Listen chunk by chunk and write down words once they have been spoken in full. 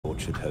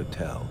pictured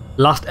hotel.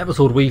 Last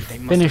episode we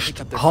finished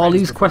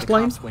Harley's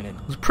questline.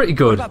 It was pretty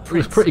good. It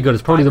was pretty good.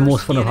 It's probably the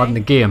most fun I've had in the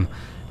game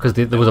because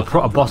there was a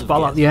proper boss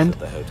battle at the end.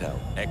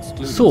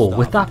 So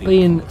with that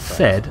being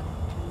said,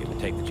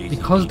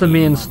 because the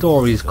main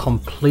story is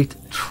complete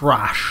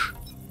trash,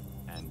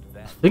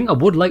 I think I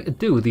would like to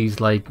do these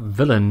like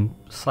villain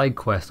side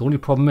quests. The only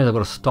problem is I've got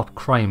to stop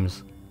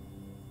crimes,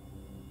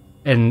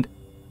 and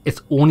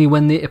it's only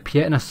when they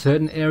appear in a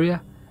certain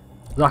area.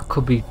 That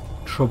could be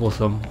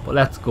troublesome, but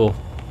let's go.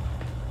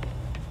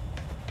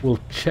 We'll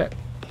check.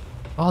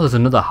 Oh, there's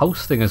another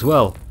house thing as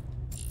well,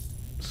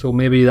 so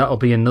maybe that'll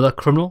be another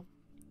criminal.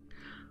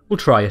 We'll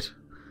try it.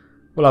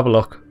 We'll have a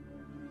look.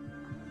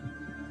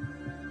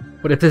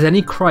 But if there's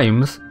any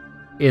crimes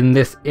in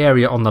this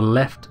area on the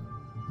left,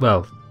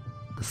 well,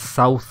 the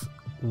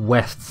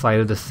southwest side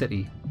of the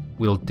city,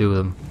 we'll do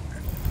them.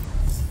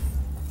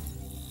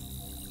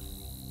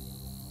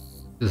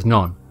 There's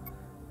none.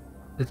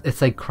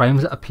 It's like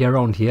crimes that appear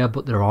around here,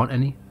 but there aren't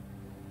any.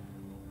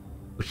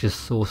 Which is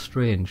so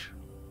strange.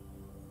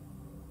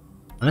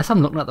 Unless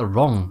I'm looking at the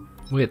wrong...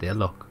 Wait there,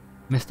 look.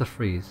 Mr.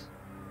 Freeze.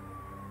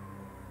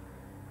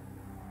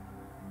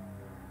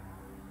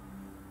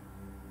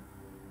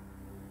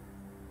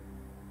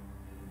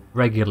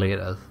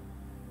 Regulators.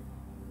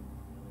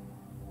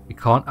 We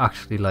can't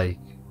actually like...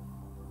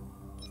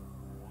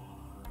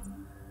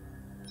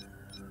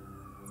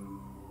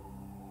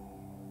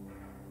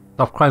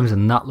 stop crimes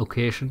in that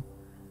location.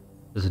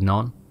 There's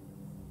none.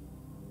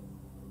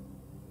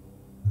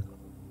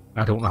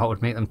 I don't know how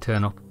to make them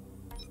turn up.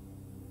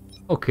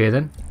 Okay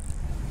then.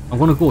 I'm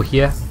gonna go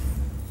here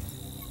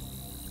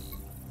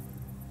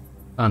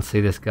and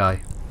see this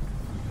guy.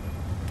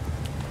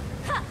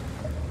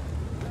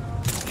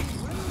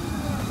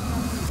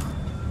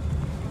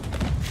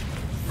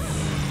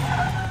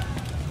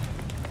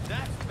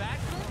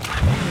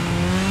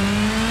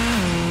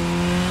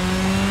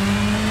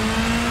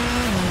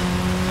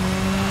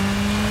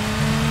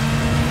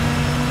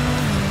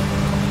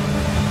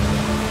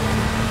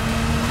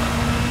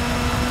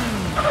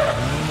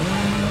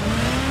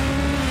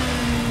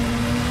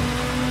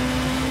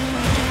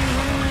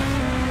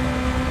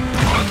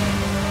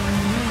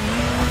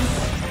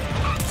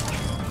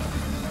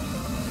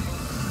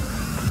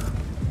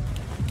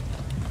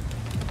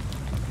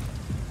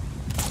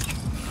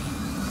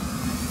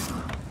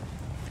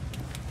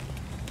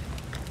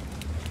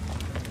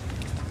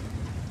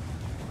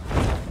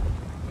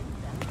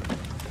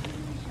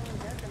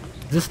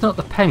 Is this not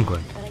the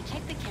penguin? But I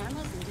checked the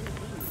cameras and didn't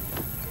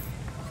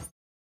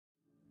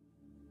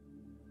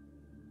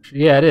see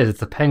him. Yeah, it is. It's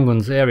the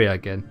penguin's area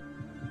again.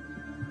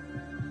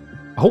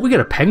 I hope we get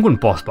a penguin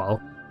boss battle.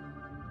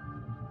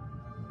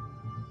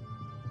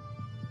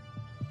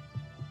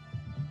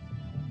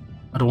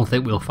 I don't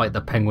think we'll fight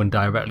the penguin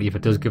directly. If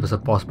it does give us a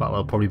boss battle,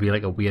 it'll probably be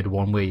like a weird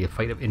one where you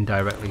fight him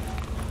indirectly.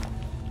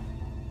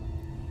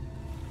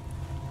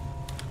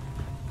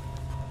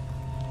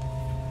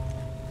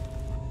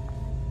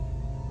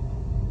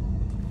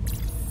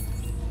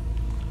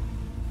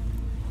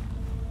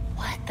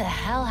 What the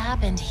hell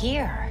happened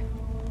here?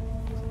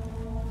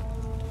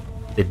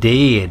 The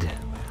dead.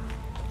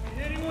 Can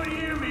anyone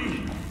hear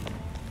me?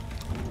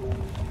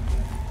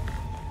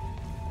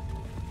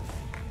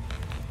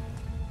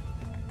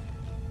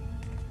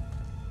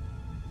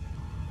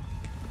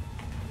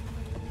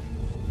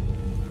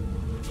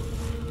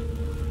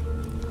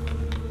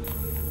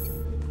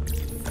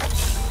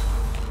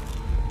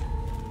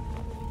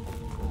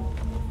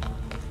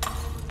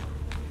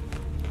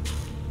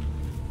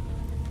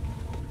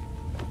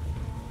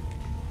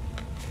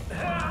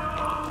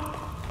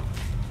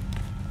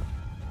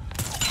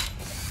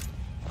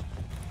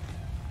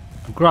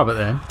 Grab it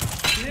then.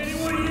 Can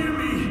anyone hear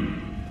me?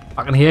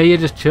 I can hear you,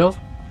 just chill.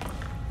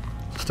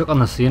 Stuck on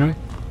the scenery.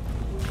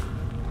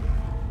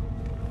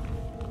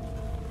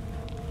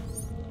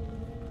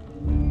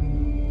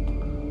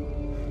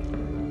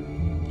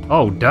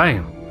 Oh,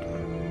 damn.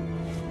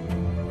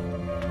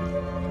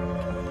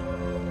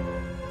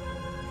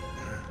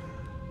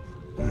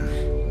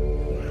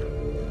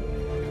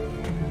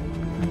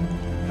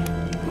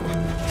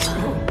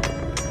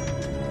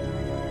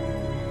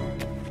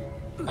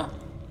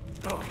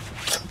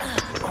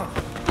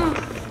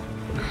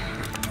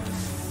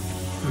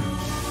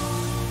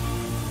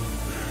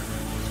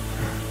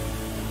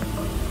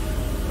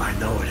 I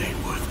know it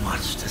ain't worth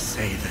much to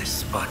say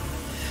this, but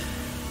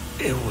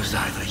it was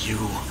either you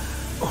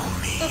or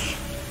me.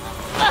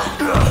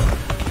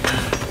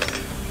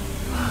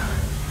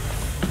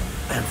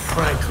 And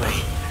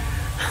frankly,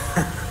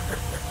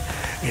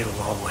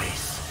 it'll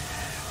always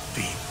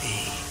be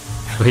me.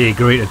 So he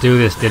agreed to do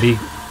this, did he?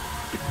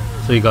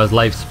 So you guys'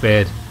 life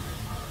spared.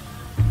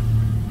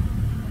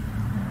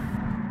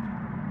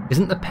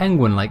 Isn't the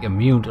penguin like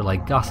immune to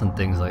like gas and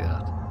things like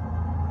that?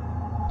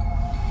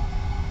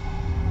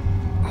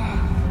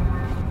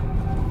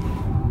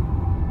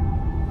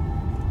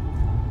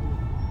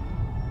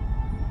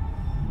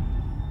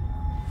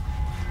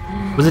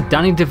 Was it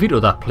Danny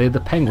DeVito that played the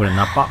penguin in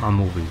that Batman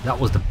movie? That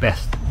was the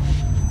best.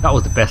 That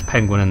was the best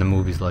penguin in the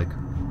movies, like.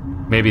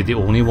 Maybe the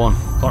only one.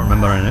 Can't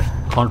remember in it.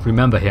 Can't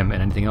remember him in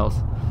anything else.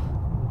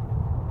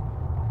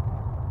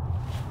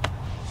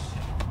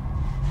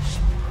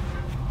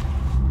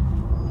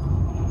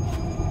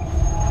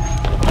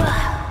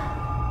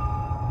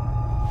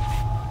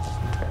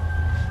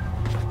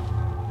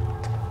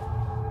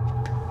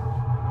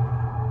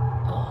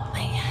 Oh, my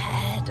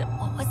head.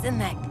 What was in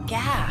that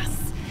gas?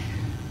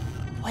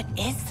 What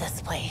is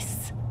this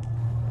place?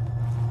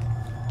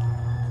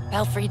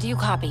 Belfry, do you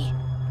copy?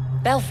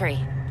 Belfry.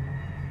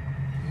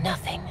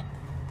 Nothing.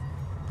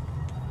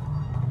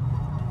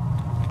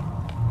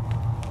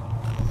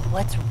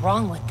 What's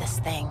wrong with this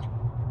thing?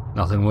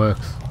 Nothing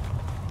works.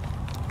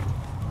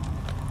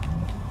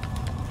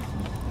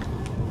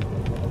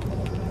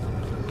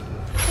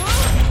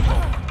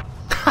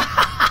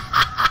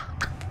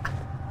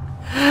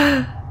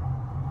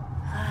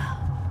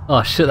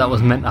 Oh shit, that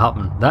was meant to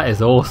happen. That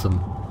is awesome.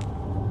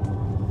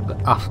 I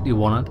absolutely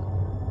wanted.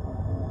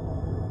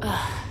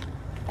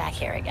 Back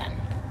here again.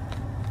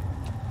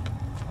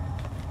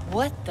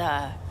 What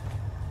the?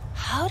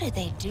 How did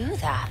they do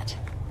that?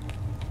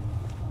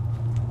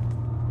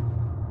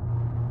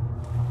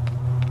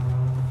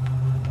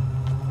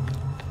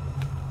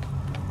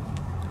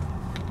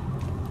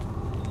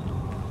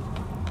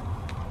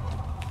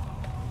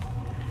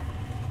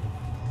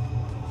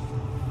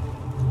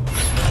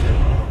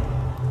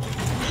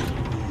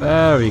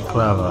 Very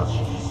clever.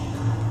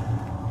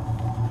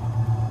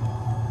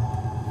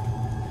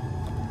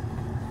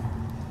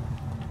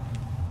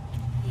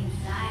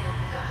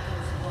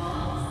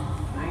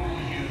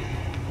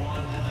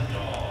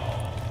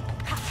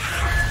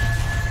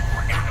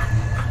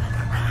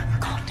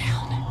 Calm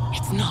down.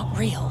 It's not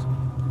real.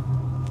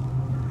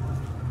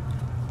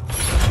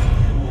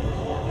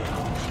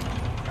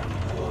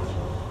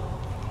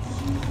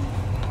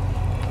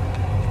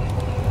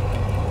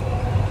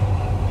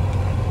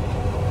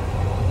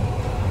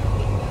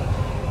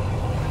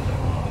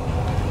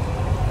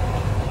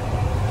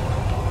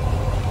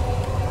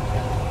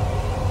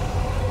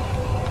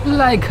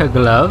 Like a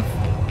glove.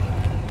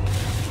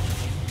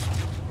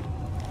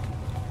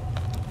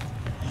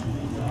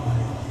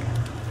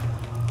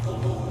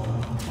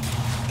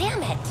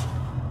 Damn it!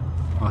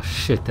 Oh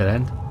shit, that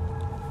end.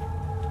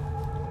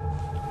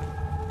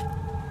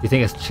 You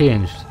think it's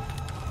changed?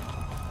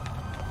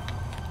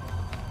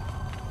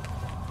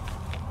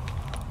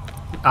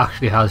 It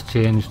actually has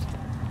changed.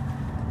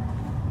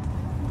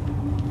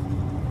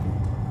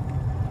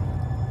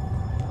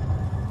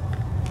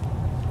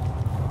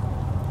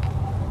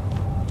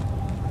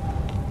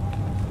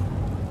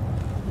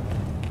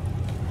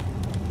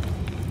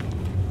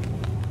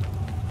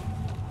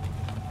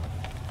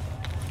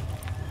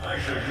 I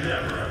should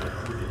never have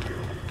recruited you.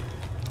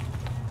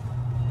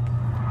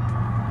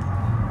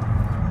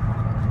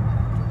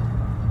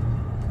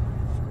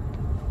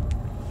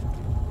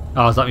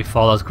 Oh, is that my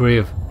father's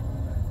grave?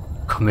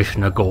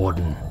 Commissioner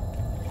Gordon.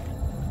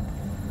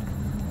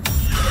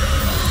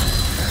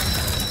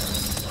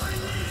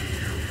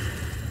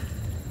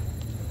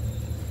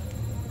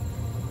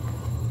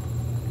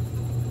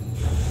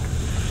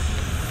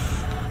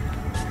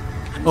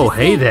 Oh,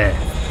 hey there.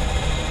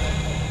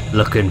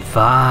 Looking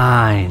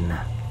fine.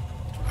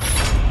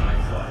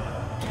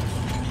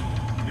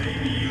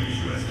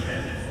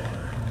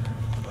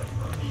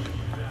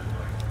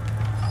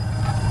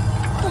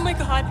 Oh my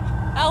god!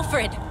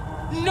 Alfred!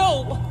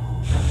 No!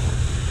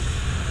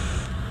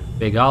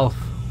 Big Alf.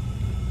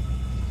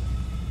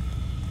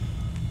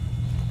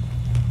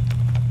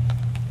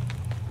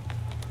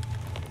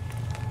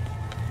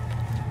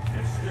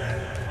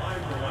 Instead,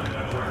 I'm the one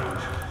that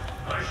learned.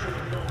 I should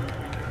have known.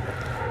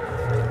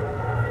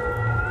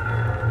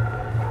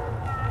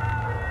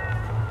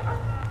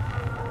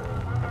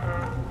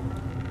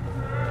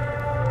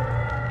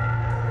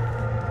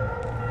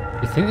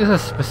 You think there's a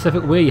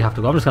specific way you have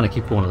to go? I'm just going to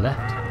keep going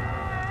left.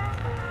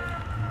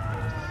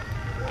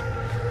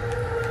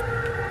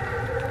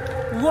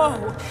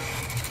 Whoa!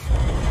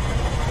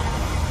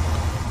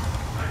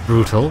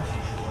 Brutal.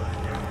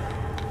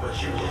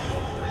 But you were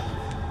hopeless.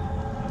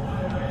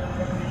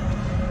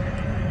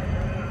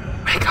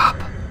 Wake up.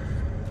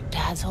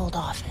 Dad's old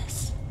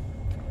office.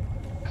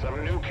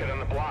 Some new kid on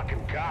the block in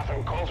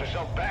Gotham calls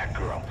herself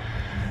Batgirl.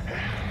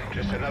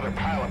 Just another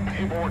pile of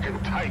paperwork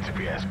and tights, if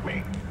you ask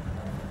me.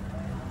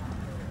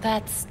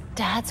 That's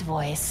Dad's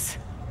voice.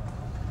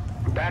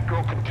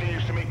 Batgirl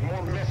continues to make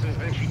more messes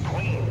than she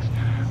cleans.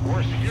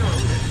 Worst hero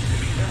that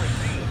he's ever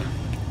seen.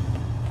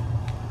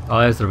 Oh,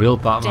 there's the real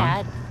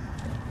Batman. Dad,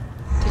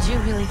 did you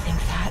really think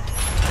that?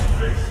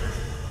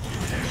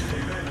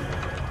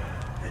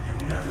 And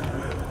you never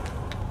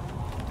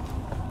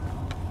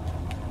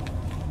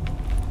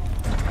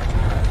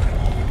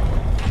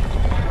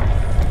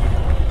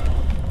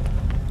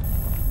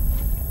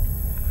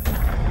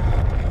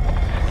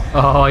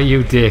will. Oh,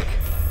 you dick.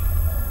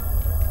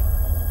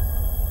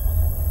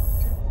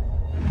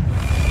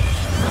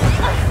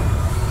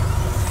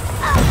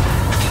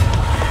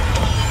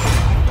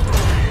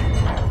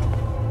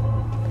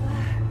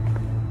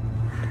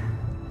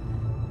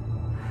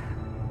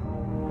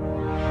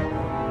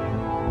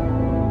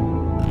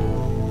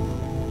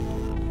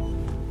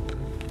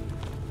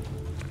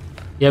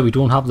 Yeah, we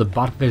don't have the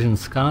bat vision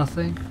scanner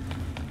thing.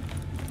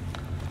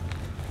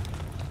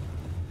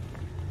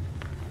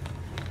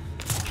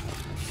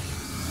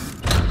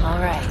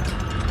 Alright,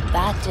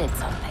 that did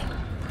something.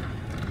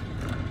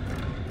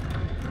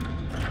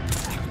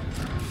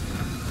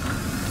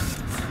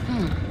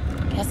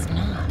 Guess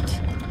not.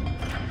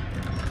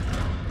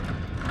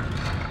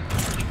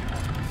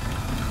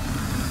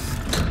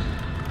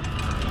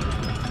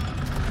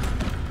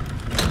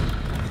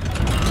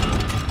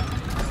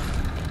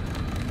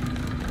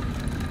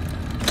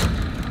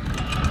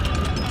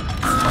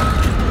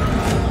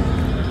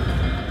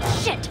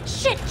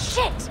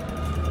 Shit!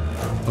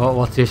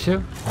 What's the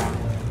issue?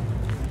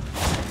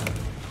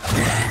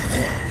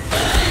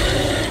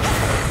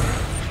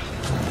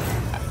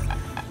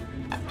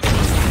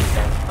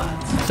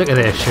 Sick of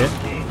this shit.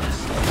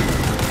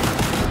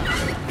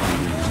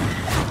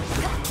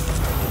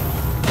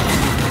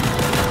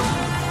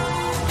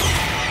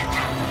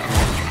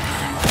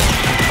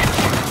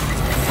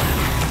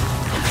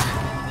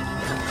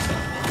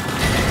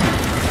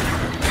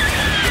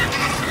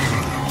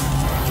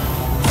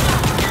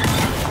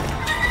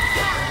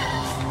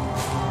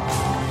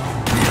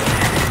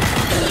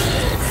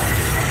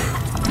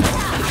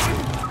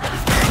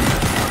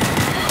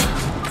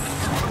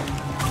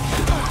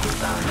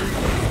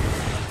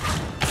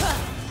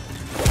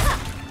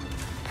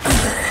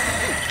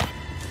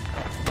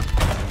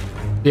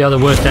 They are the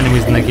worst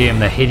enemies in the game,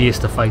 they're hideous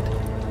to fight.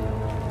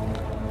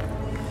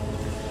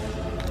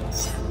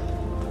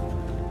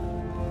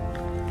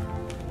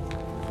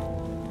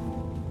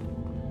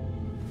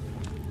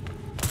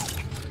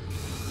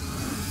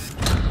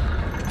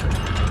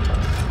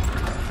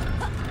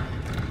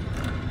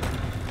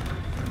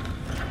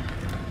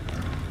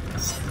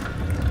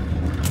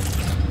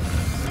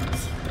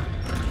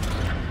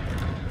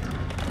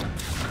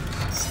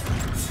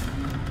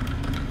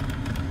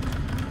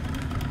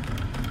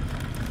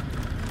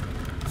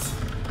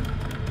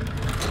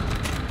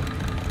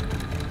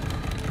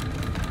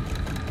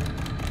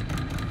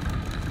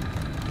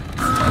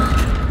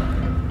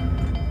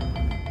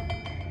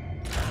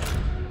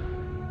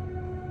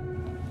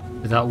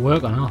 Does that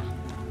work or not?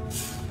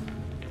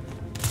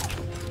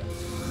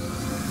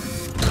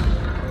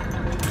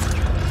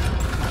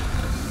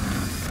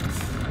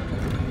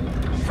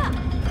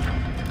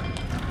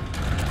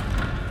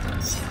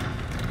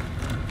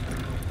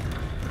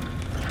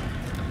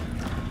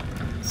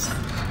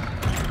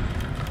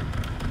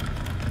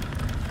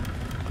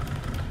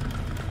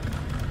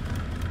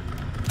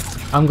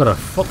 I'm gonna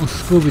fucking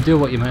Scooby-Doo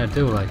what you meant to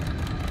do, like.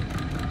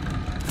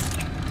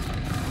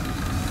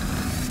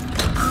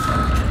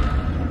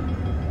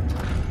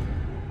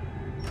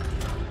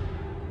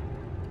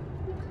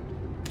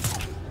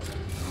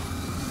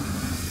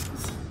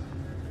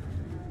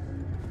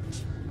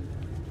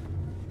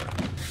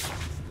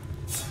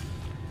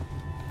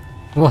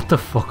 What the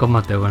fuck am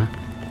I doing?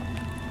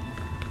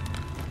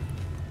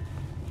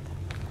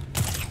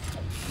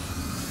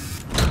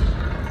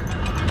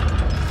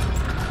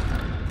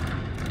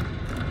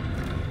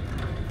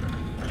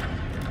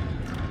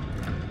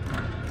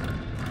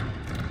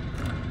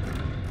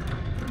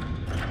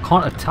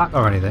 Can't attack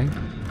or anything.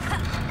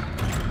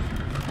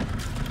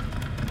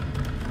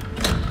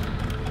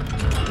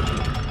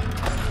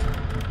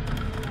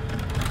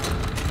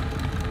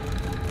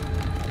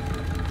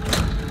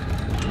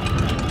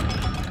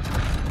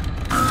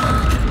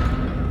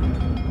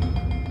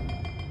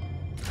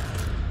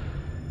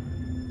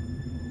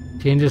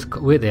 Changes,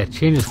 wait there,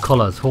 changes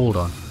colours, hold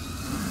on.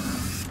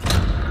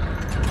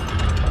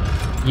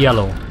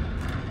 Yellow.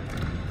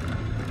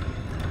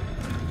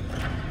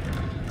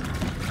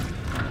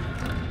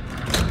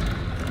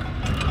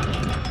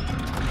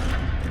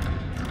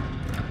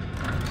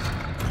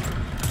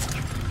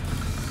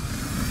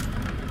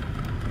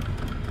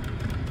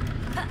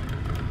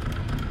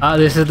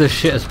 This is the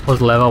shittest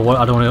puzzle ever.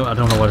 I don't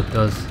know what it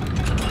does.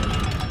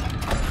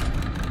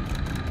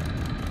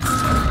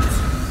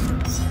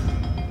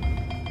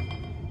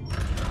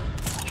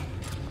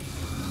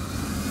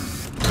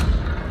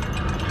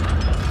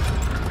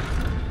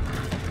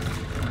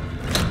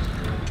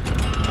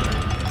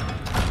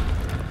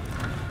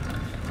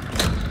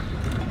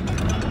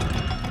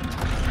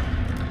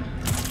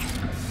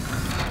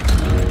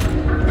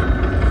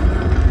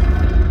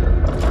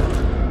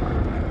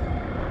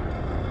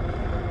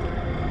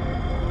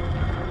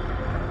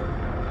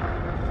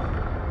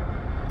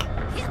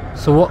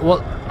 So what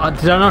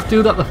did I not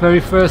do that the very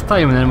first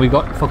time and then we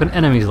got fucking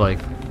enemies like?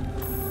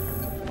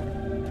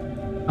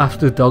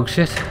 Absolute dog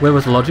shit. Where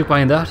was the logic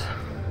behind that?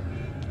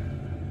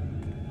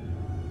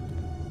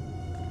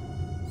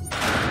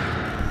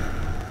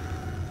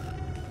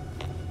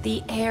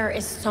 The air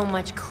is so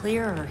much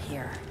clearer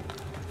here.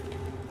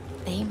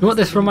 You know what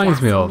this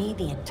reminds me of?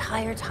 The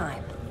entire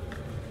time.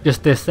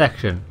 Just this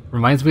section.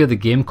 Reminds me of the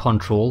game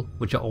Control,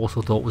 which I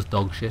also thought was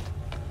dog shit.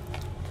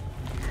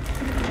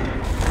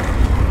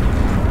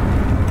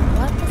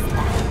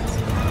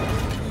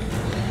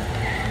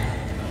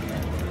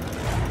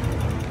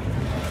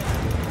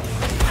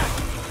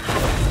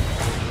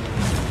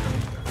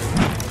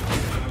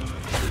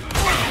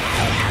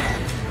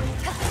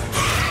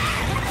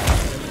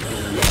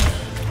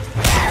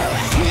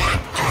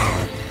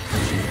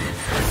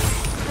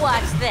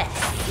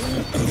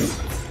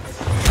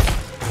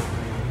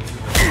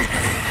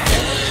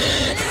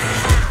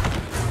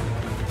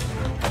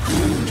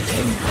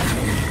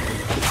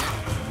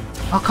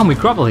 How can we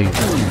grapple these?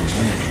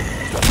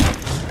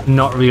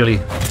 Not really.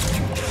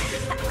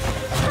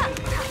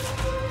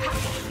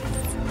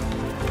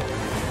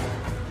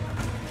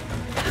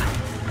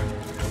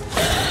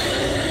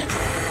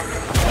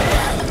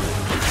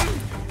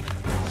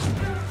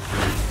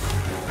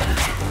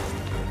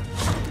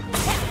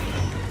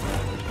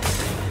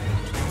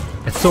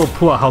 It's so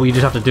poor how you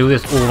just have to do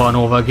this over and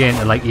over again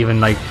to like even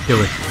like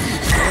do it.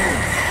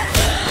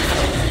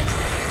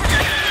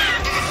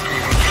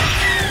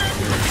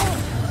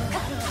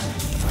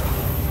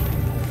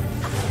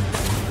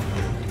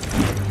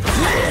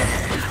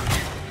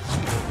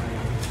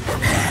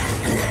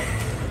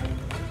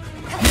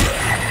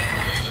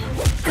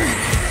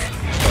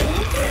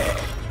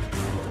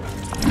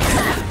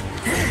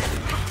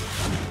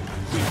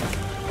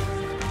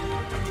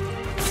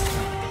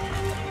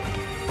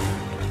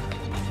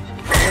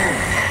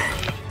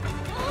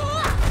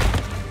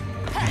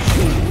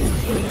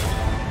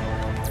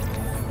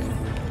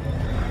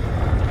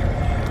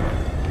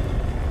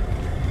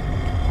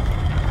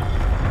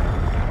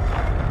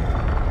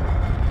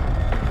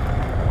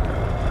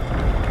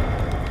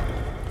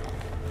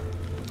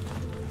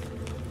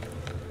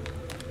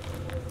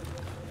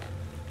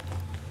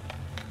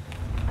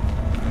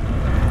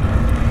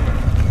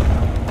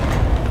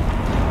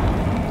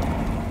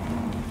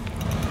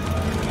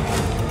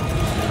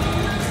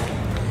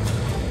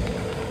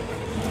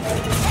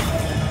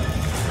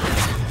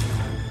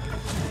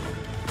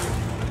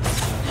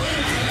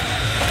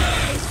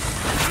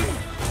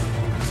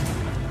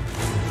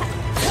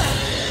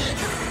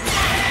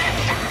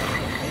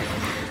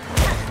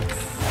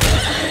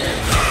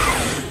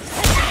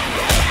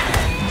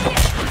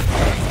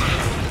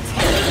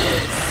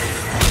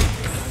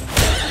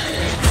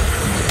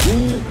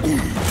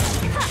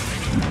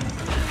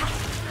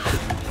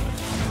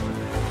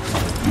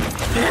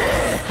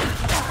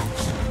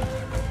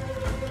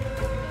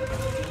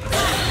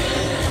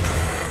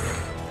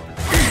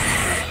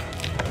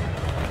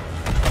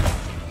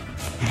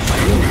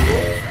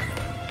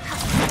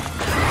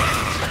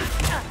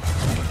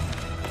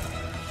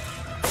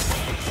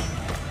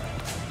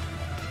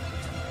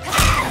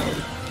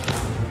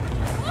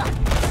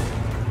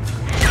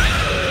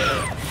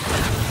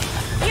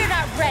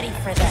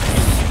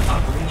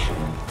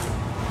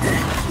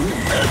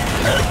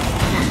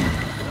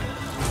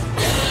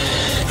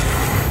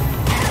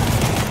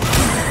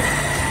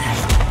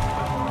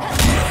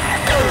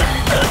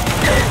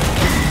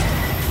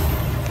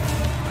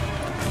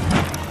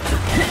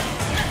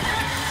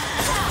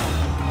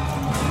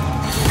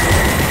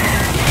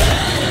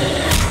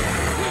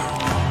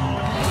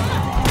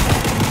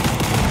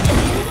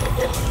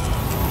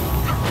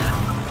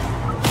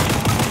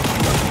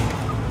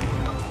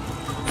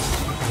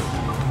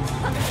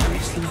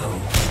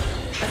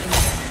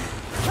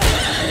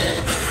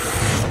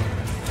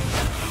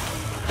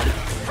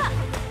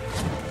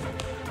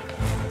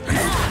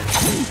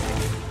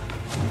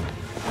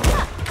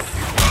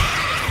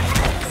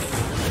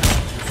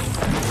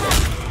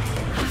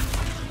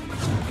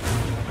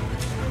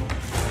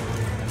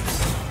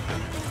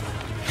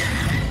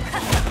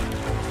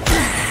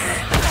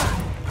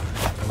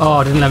 Oh,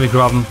 it didn't let me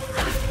grab him.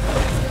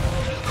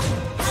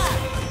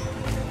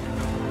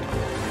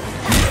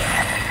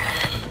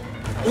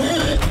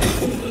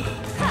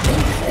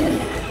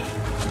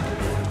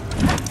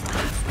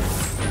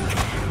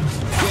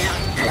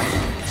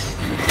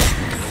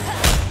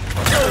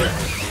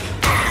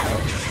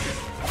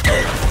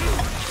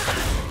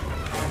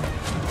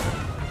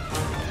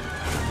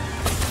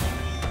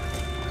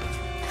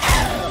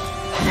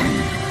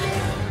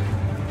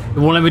 It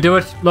won't let me do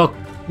it. Look,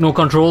 no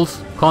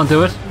controls. Can't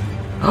do it.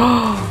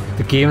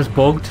 The game's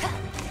bugged.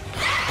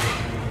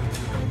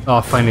 Oh,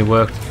 it finally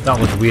worked. That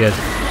was weird.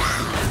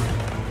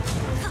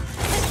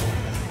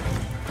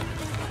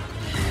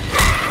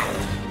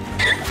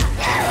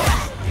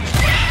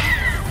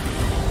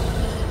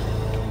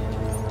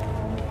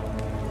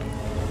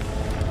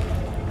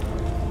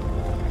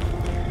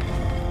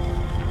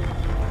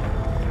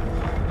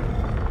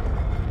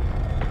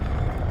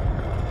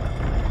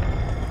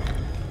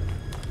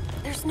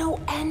 There's no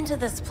end to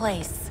this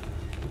place.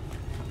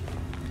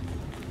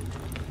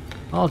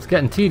 Oh, it's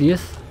getting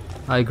tedious.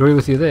 I agree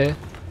with you there.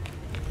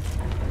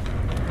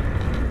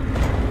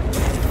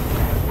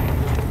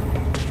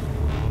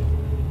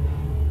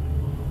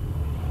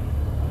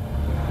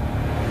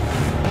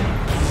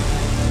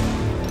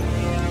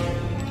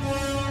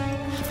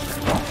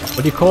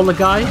 What do you call the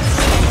guy?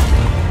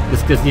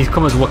 He's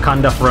come as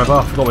Wakanda forever.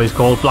 I forgot what he's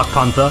called. Black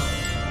Panther.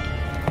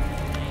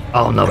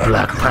 Oh no,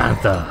 Black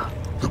Panther.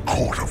 The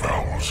court of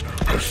owls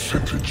has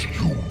sentenced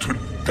you to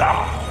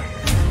die.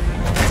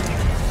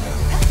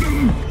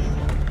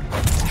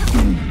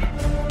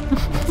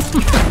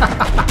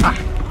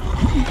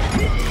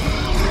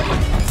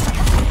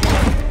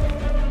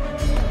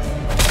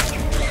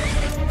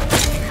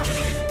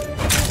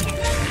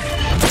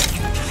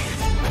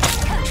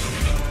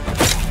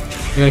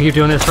 You're gonna keep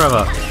doing this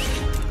forever?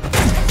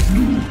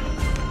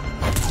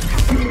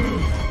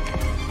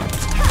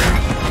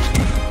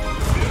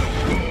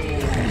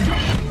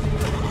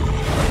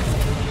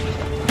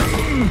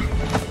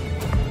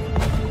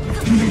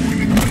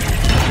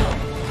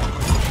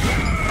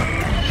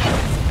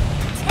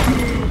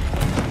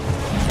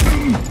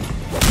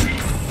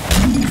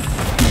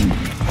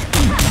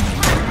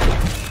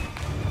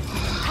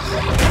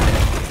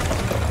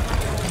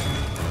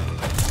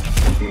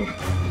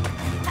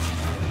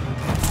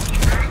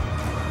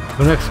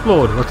 gonna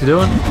explode. What's he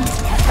doing?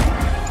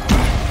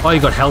 Oh, you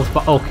got health,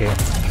 but okay.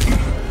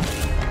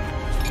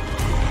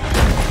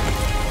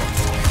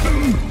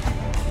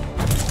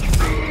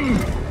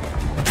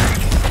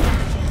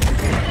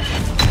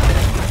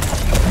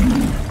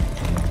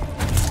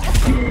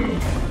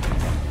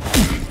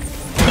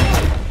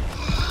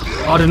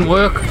 Oh, didn't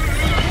work.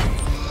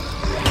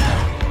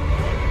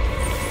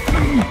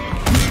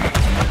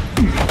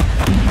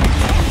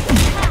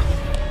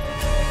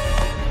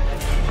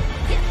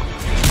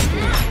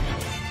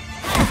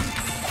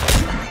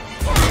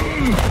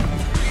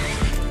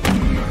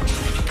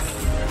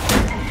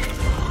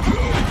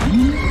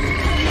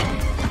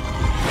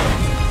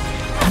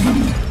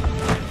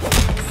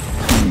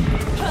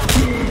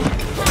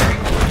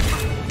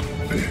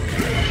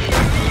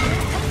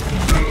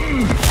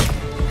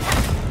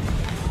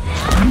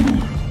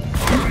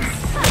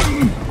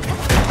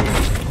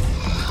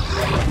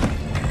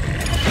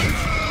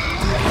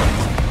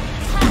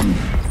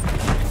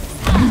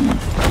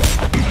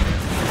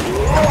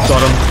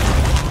 Got him.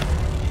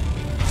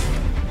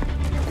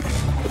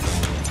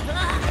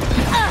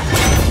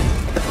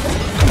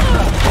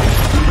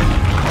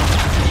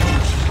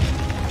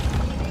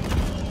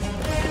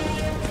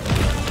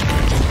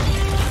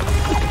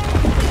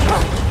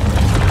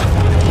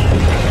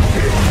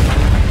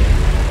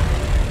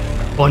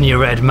 On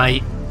your head,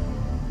 mate.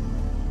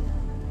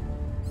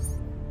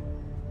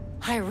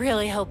 I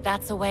really hope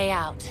that's a way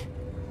out.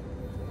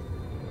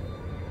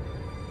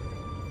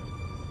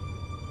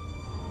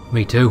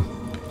 Me too.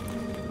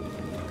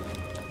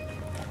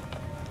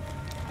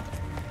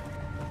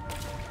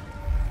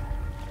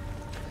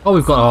 Oh,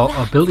 we've got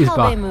our abilities How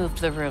back. they moved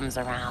the rooms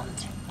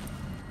around.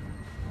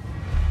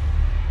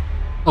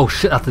 Oh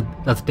shit,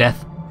 that's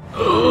death.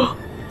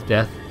 It's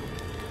death.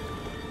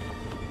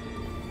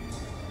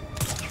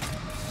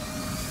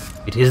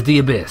 It is the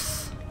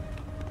abyss.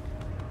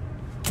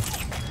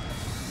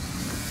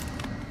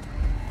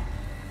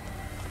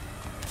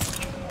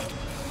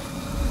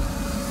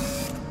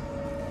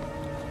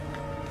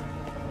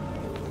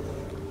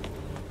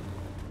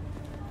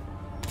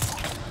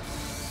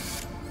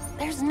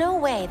 There's no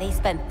way they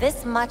spent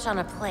this much on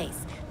a place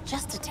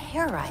just to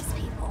terrorize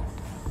people.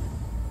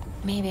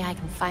 Maybe I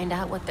can find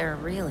out what they're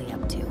really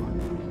up to.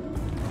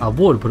 I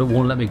would, but it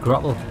won't let me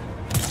grapple.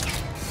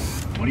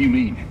 What do you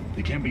mean?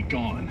 They can't be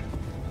gone.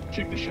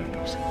 Check the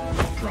shadows.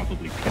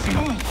 Probably pissing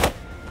off.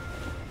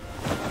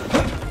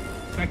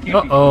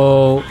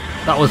 Uh-oh.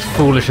 That was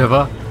foolish of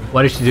her.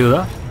 Why did she do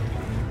that?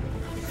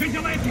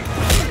 Vigilante!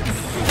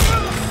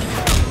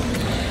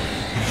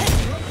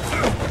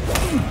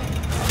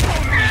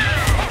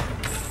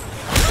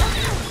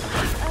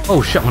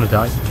 Oh shit, I'm gonna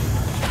die.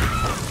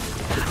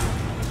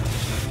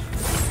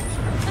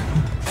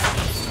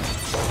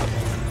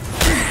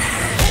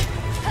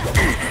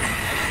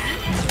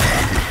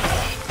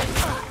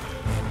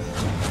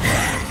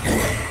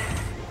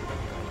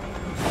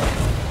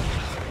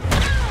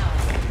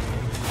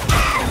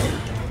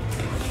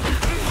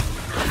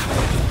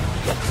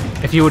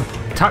 If you would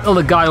tackle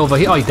the guy over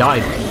here, oh, he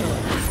died.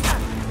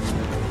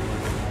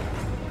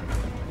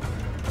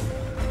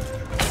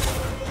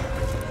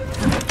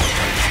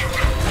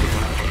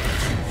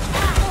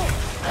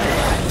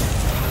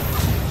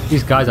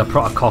 These guys are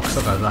proper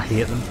cocksuckers, I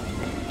hate them.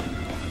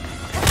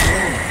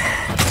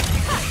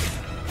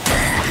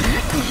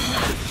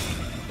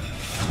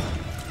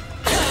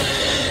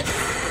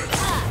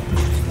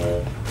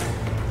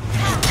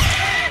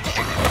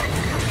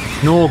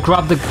 No,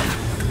 grab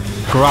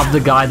the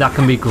guy that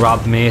can be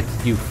grabbed, mate,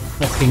 you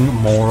fucking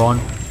moron.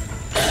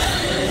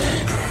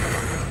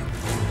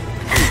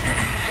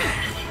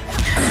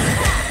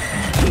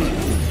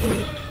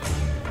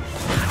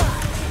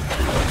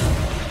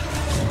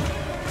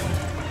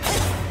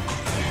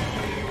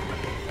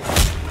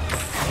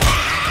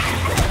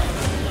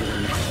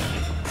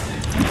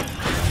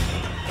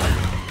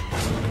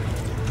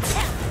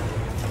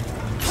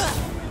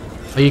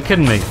 Are you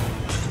kidding me?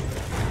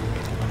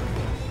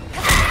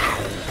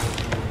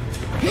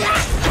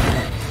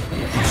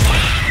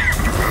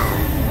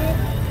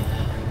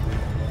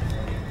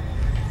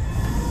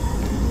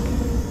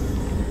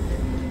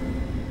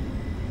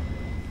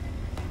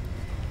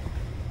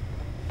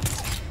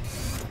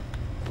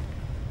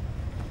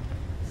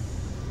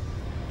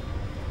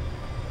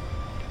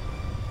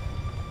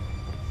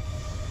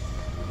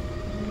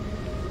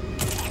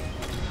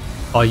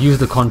 Oh, use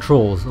the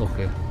controls,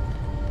 okay.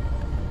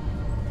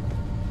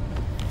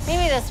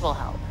 Maybe this will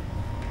help.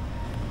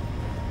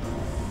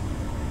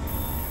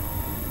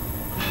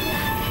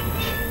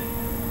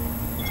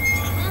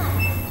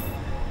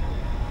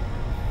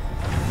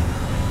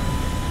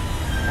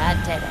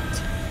 That did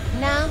it.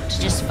 Now to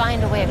just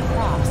find a way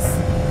across.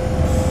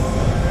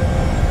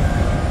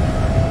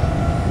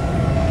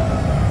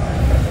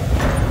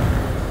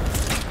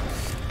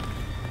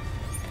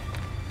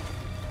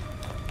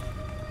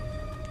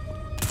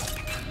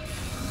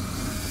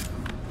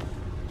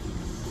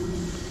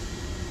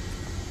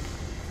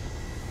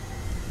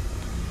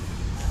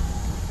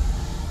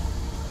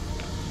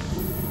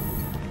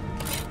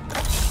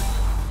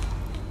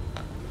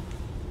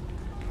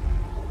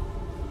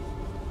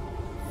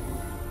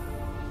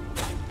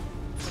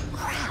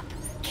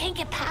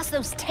 past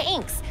those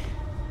tanks.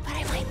 But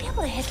I might be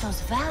able to hit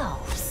those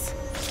valves.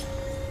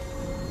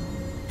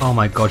 Oh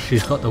my god,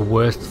 she's got the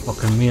worst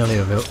fucking melee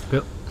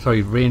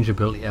range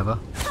ability ever.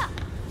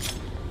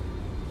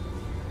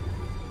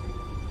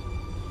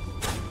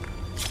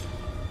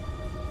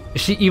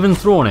 Is she even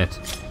throwing it?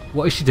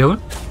 What is she doing?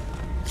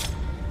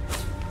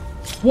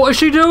 What is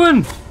she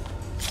doing?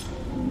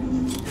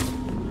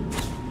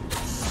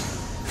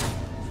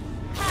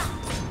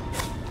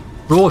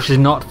 Bro, she's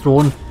not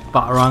throwing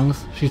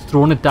batarangs. She's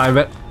throwing it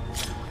direct.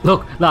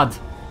 Look, lads.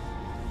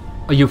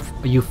 Are you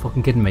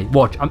fucking kidding me?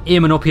 Watch, I'm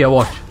aiming up here,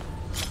 watch.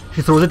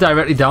 She throws it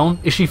directly down.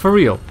 Is she for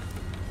real?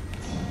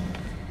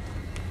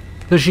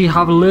 Does she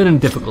have learning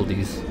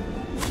difficulties?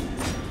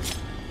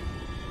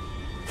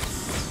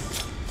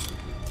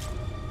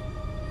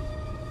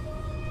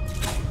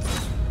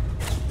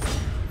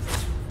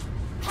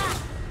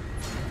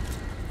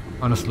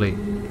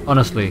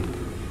 Honestly,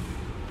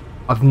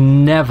 I've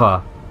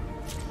never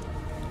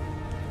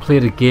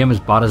played a game as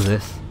bad as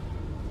this.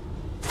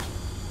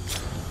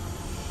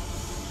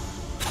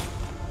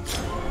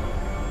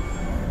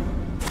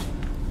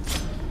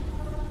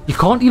 You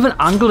can't even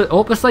angle it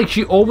up. It's like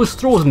she always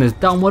throws in this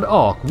downward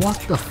arc. What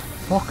the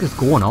fuck is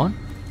going on?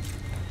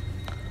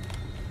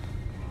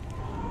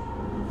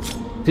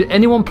 Did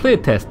anyone play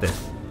test this?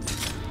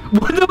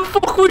 What the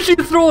fuck was she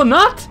throwing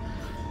that?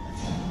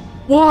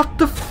 What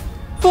the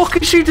fuck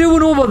is she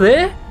doing over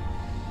there?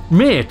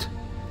 Mate,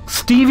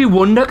 Stevie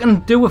Wonder can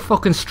do a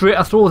fucking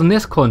straighter throw than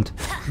this cunt.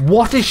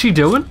 What is she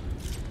doing?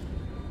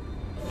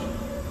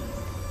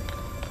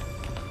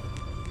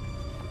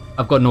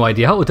 I've got no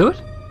idea how to do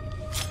it.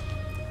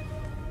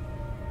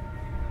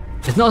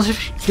 It's not as if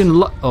she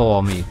can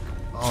oh me.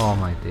 Oh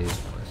my days.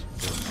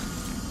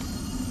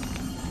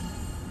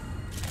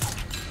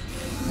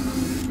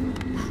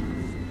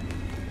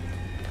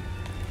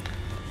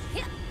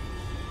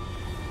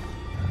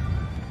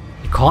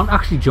 You can't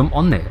actually jump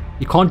on there.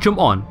 You can't jump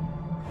on.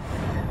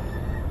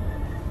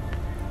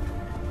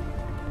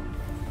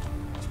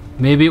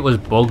 Maybe it was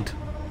bugged,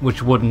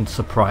 which wouldn't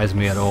surprise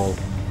me at all.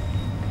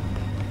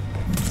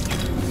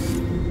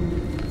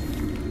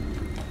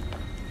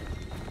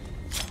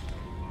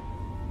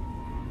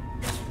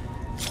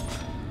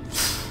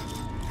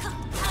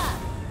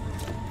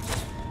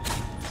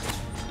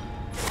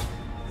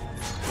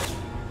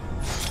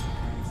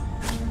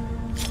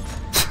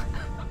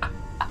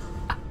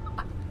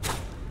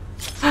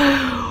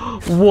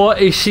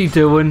 What is she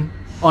doing?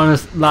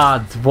 Honest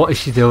lads, what is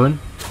she doing?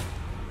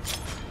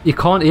 You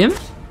can't aim?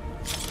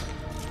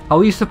 How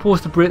are you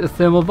supposed to break the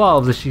thermal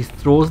valves if she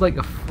throws like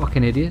a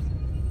fucking idiot?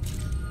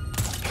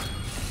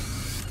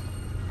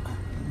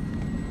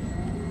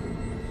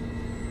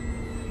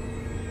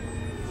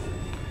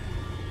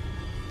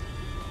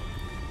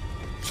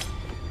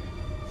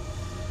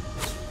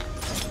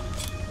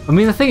 I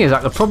mean, the thing is,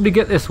 I could probably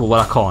get this one. Well,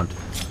 I can't.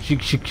 She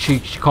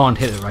can't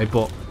hit it, right?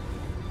 But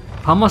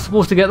how am I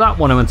supposed to get that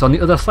one when it's on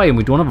the other side and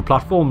we don't have a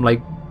platform?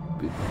 Like,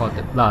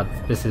 God, lads,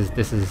 this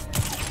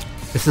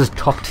is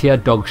top tier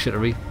dog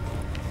shittery.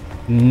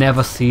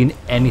 Never seen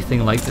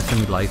anything like this in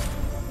my life.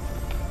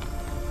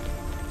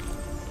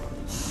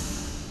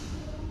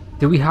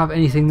 Do we have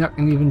anything that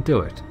can even do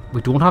it?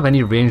 We don't have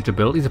any ranged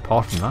abilities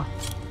apart from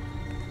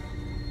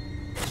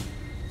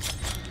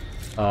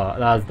that.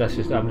 Lads, that's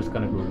just, I'm just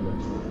gonna Google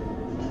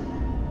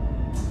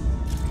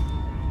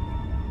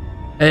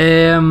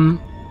it.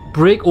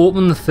 Break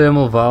open the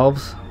thermal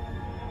valves.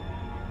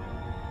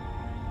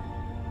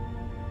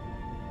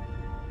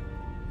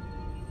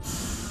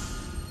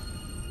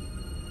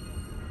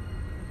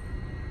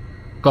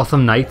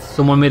 Gotham Knights.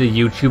 Someone made a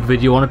YouTube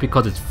video on it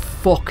because it's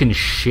fucking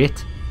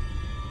shit.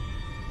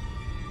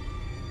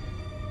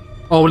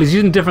 Oh, well, he's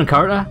using a different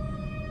character.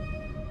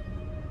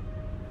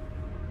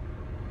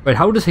 Wait,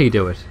 how does he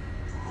do it?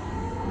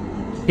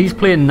 He's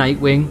playing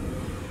Nightwing.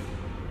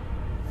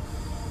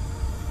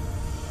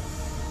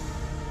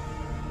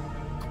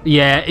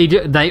 Yeah,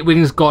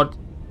 Nightwing's got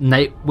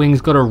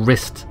a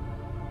wrist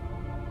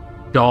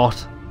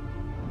dart,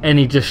 and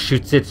he just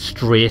shoots it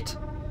straight.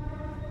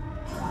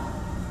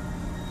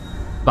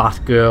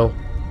 Batgirl.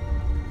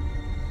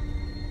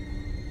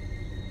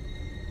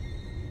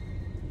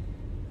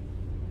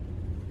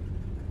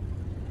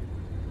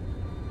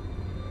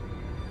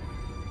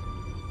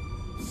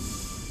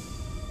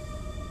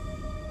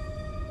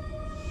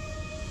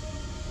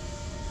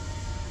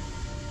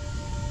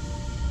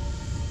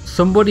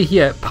 Somebody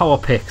here,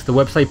 PowerPix, the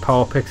website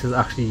PowerPix is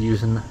actually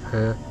using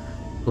her.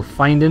 So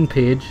find in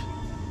page,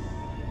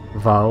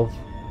 Valve.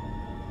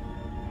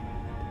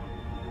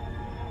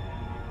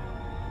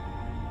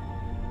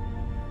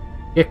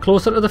 Get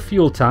closer to the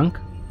fuel tank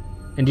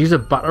and use a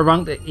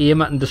batarang to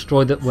aim at and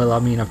destroy that. Well, I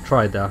mean, I've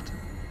tried that.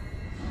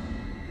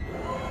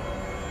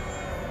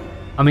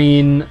 I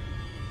mean,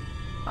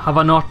 have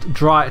I not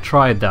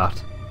tried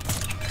that?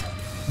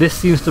 This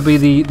seems to be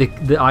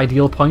the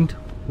ideal point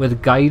where the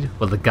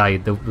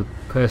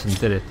person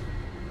did it.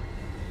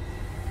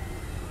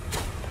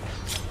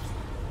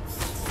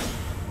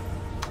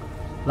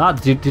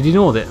 Lads, did you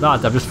know that?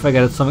 Lads, I've just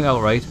figured something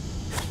out, right?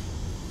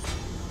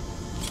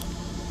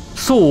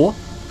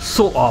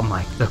 So, oh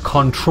my, the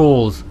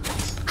controls.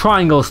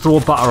 Triangles throw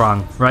a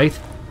batarang, right?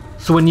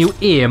 So when you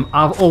aim,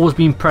 I've always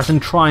been pressing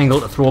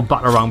triangle to throw a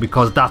batarang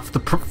because that's the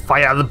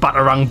fire the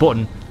batarang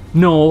button.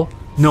 No,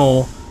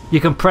 you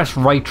can press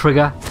right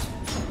trigger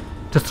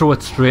to throw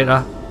it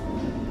straighter.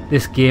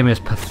 This game is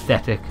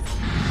pathetic.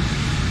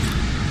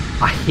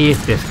 I hate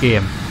this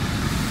game.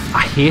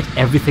 I hate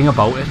everything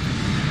about it.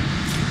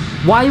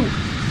 Why?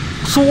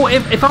 So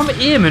if I'm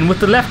aiming with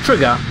the left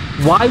trigger,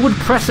 why would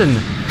pressing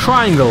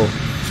triangle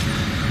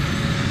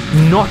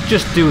not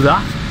just do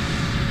that?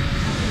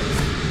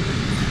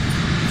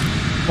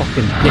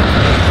 Fucking dick.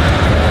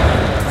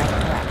 Right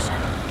direction.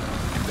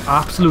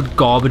 Absolute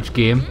garbage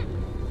game.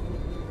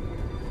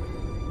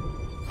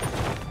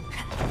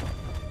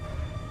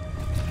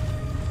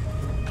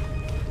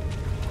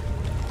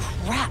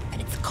 Crap,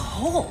 and it's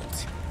cold.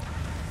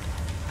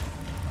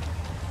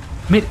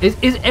 Mate,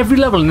 is every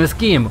level in this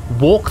game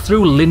walk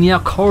through linear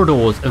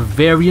corridors of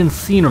varying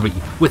scenery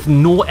with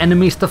no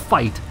enemies to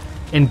fight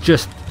and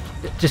just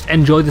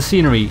enjoy the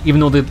scenery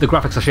even though the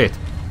graphics are shit?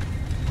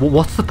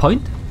 What's the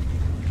point?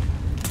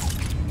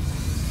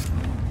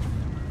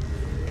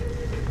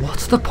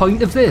 What's the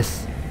point of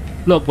this?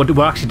 Look,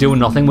 we're actually doing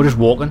nothing, we're just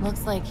walking.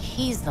 Looks like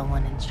he's the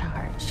one in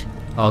charge.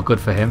 Oh, good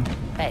for him.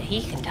 Bet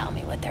he can tell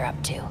me what they're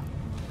up to.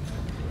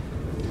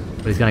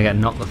 But he's gonna get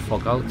knocked the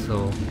fuck out,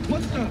 so...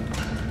 What the?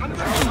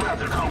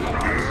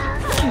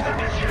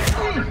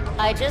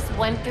 I just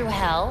went through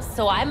hell,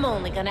 so I'm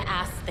only gonna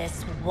ask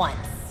this once.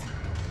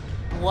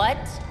 What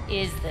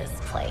is this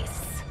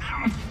place?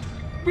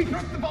 We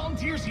brought the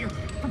volunteers here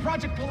for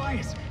Project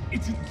Goliath.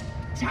 It's a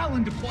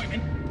Talon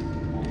deployment.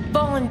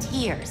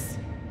 Volunteers.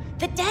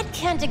 The dead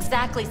can't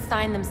exactly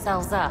sign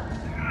themselves up.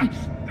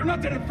 They're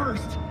not dead at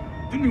first.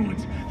 The new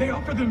ones, they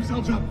offer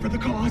themselves up for the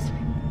cause.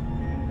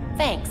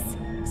 Thanks.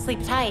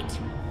 Sleep tight.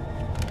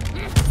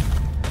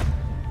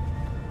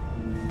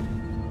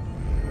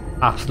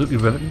 Absolutely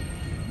riveting.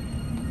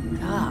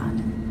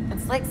 God,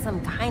 it's like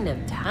some kind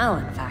of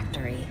Talon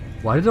factory.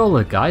 Why did all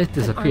the guys An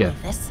disappear? army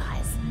this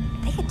size,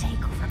 they could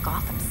take over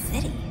Gotham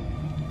City.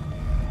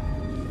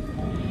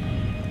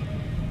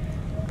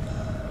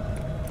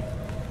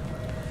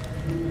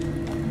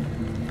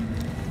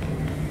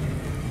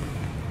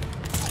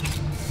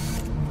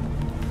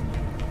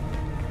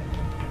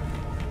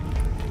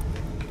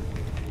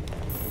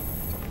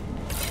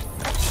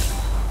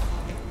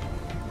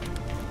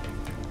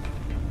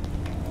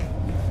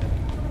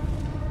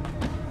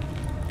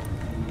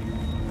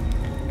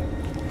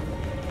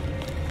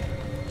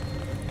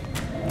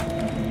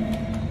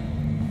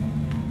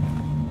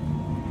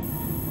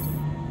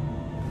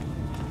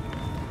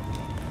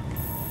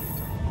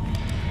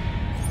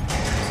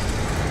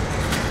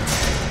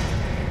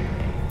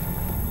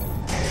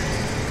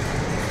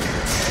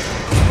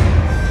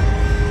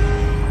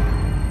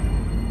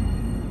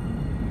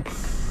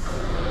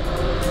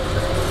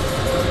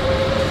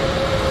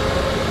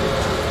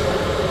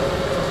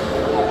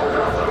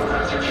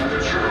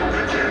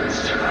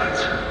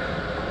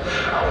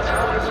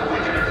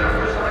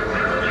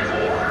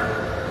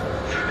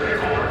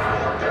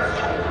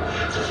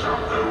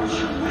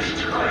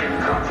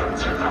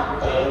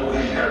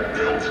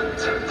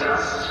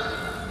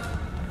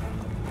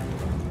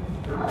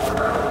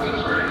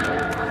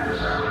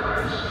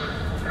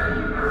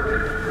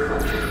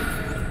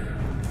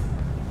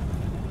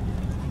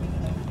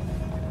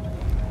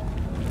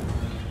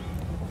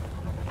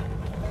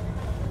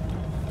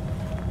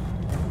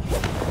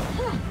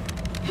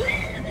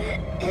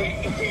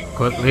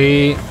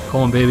 Quickly,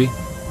 come on, baby.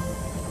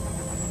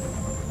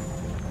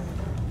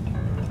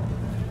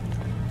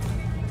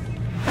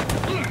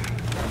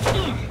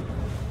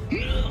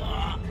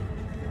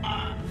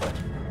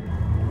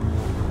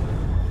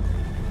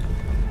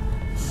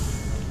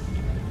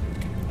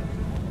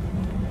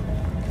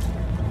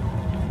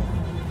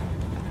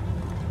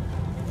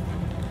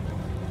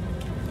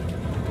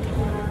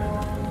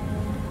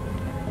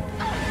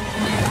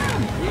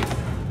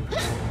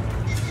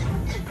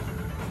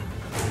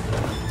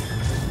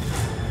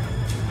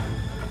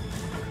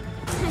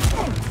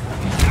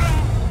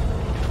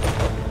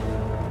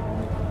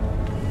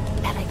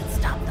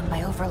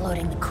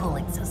 Overloading the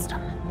cooling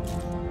system.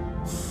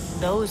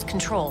 Those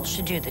controls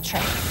should do the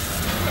trick. No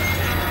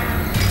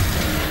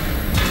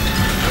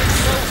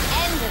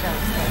end to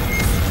those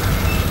things.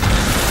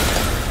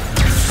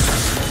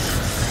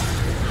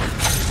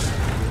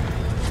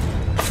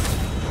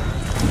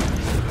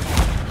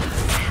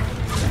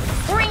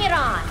 Bring it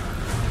on!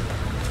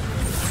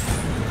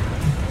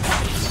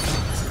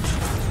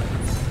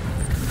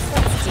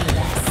 Let's do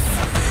this.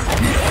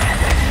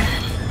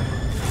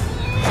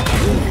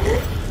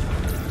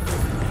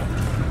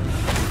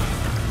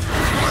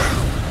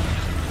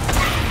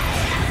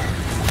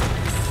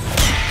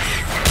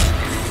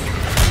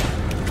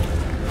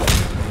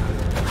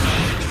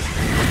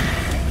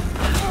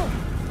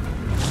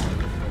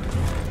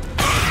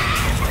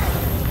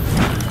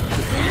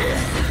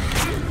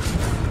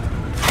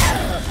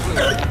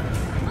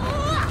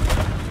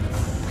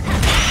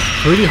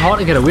 It's really hard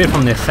to get away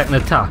from this second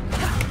attack.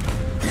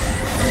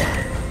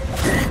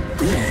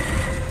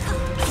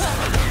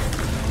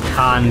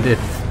 and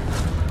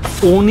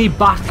it's only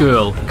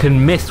Batgirl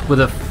can miss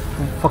with a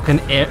fucking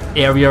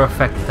area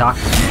effect attack.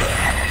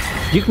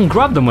 You can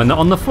grab them when they're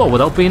on the floor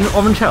without being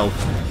orange health.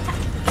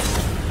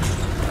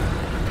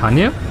 Can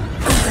you?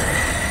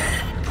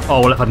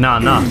 Oh, well, if I'd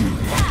known that.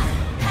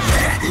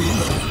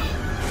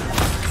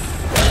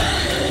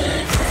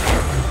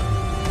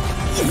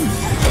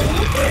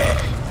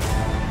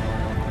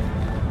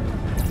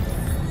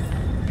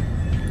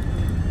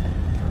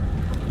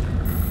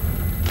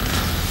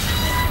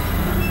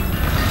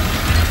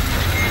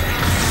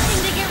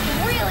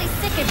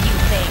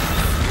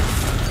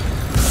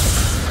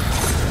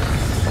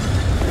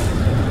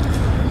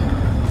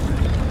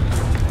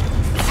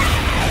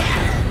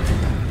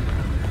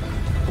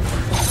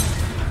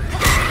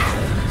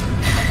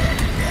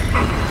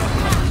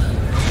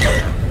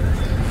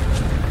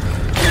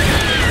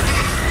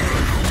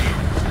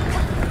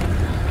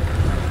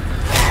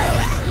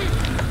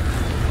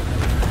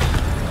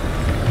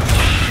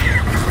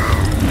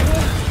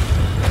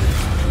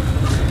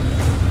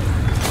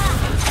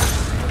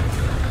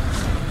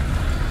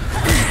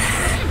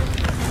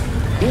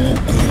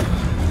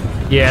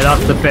 Yeah,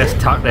 that's the best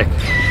tactic.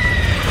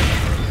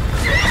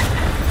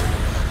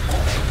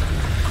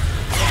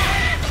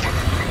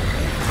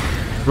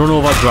 Run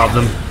over, grab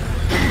them.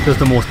 Does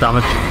the most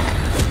damage.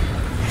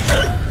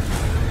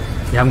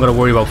 You haven't got to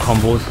worry about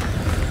combos.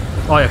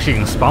 Oh, actually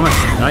you can spam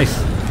it.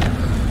 Nice.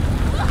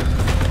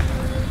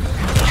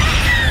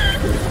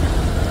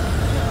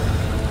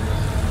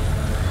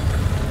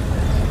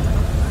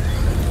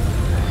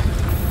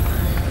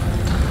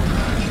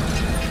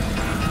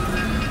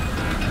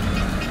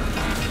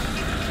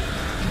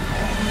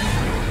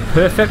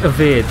 Perfect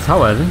evades,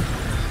 however.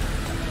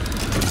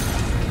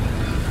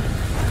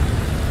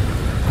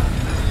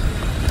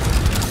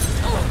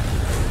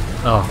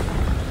 Oh.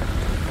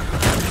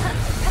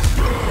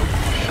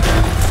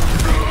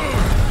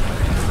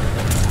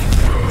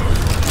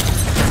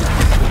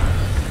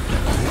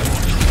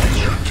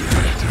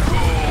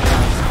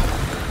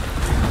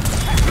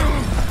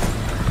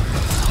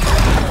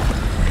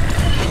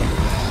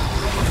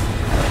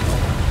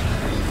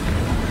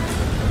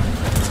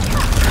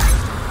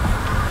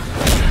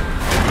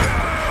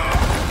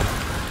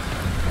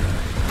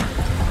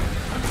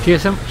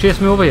 Chase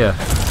me over here.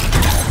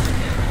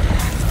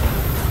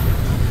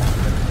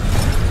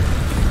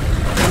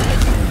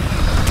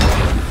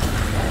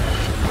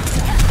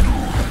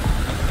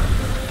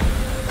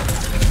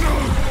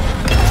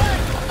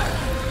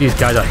 These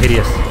guys are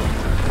hideous.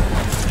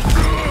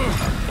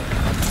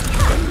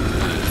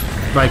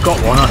 Right, got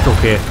one, that's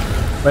okay.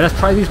 Right, let's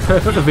try these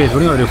perfect evades.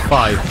 We're only going to do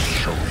 5.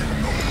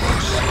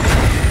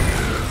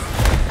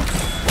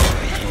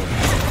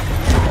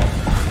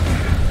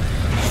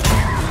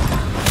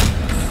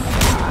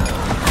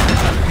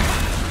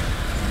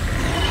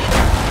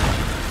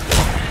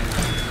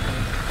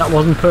 That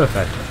wasn't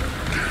perfect.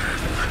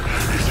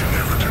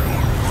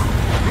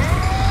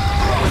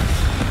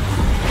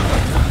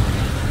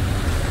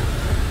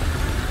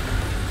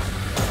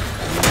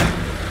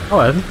 Oh,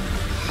 Ed.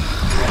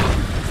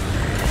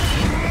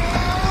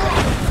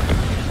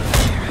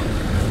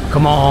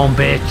 Come on,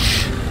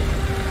 bitch.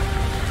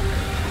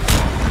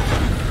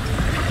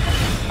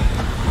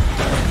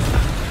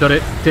 Got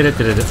it. Did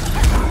it.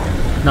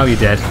 Now you're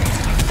dead.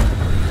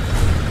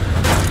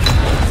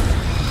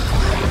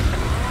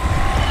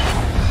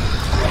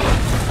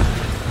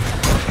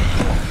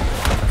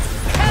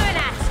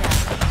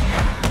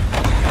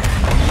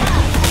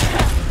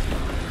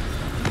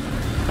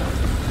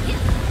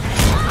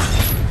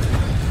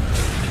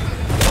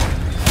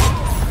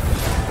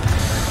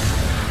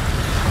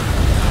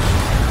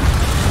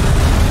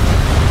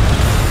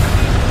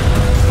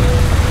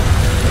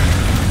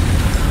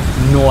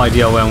 No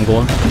idea where I'm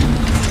going.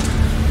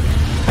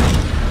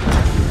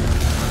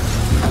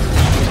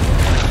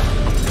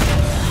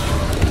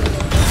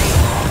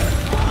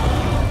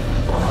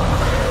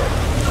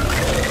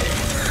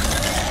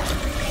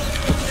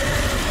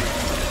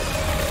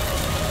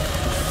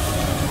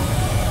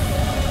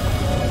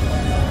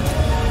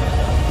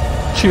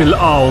 Chill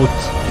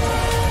out.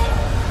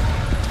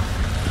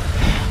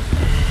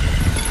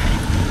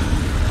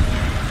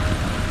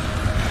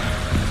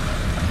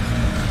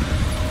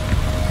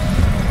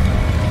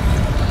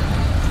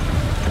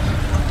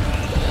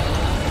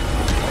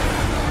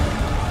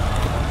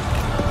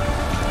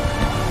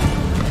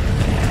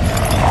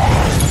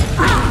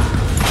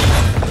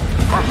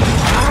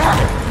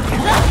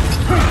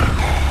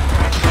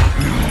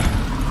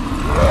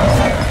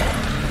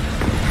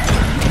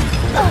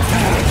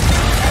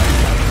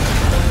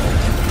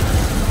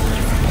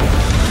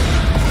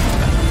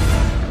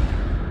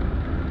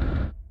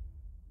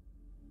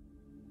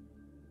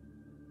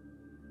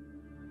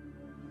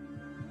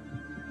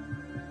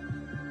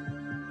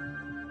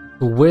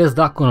 So where's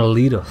that going to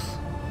lead us?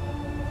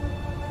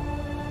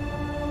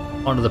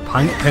 Onto the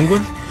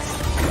penguin?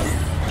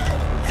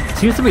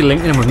 Seems to be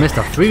linking him with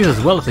Mr. Freeze as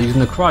well if they're using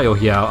the cryo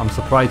here. I'm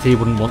surprised he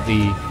wouldn't want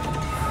the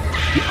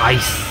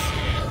ice.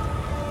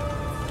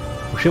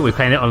 Oh shit, we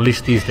kind of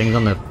unleashed these things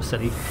on the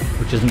city,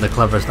 which isn't the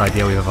cleverest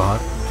idea we've ever had.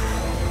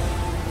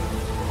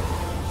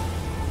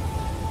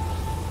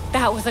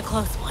 That was a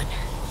close one.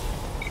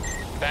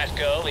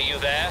 Batgirl, are you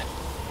there?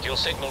 Your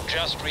signal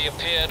just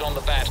reappeared on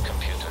the Bat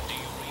computer. Do you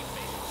read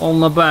me? On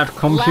the Bat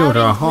computer.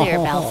 Loud and clear,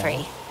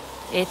 Belfry.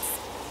 It's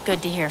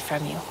good to hear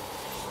from you.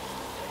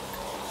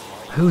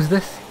 Who's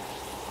this?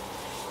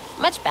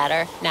 Much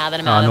better now that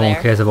I'm out No of there.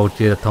 one cares about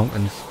Jada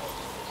Tompkins.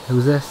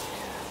 Who's this?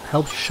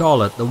 Helps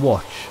Charlotte the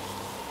watch.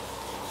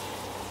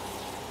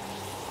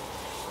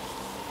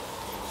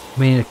 I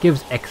mean, it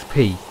gives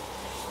XP.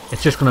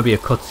 It's just going to be a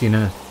cutscene in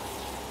it.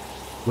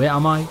 Where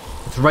am I?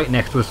 It's right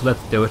next to us, so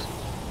let's do it.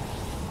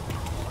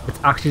 It's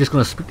actually just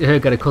going to speak to her,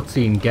 get a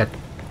cutscene, get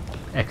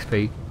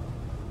XP.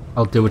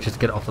 I'll do it just to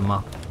get it off the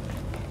map.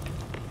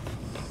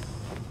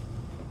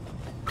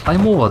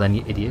 Climb over then,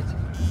 you idiot.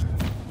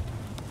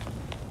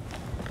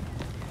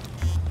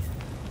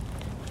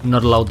 I'm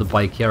not allowed the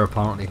bike here,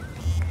 apparently.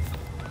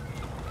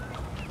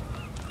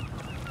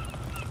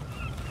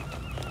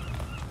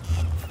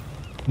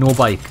 No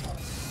bike.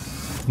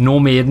 No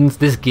maidens.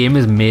 This game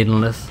is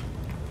maidenless.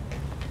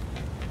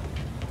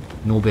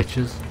 No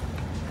bitches.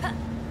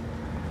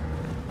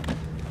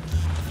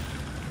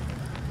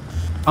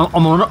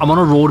 I'm on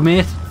a road,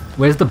 mate.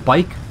 Where's the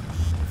bike?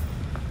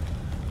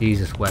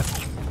 Jesus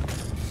wept.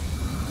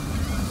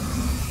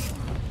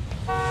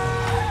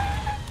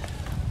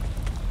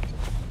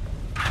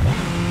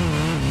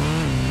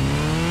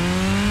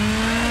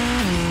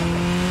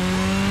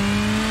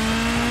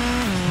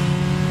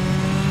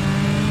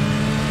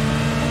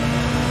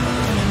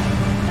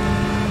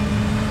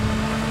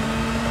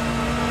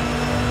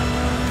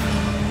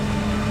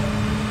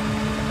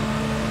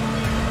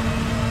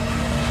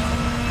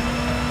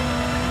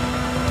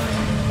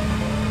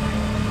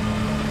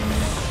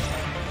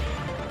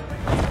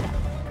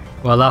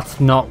 Well, that's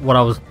not what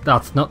I was.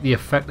 That's not the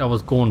effect I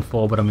was going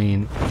for. But I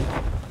mean,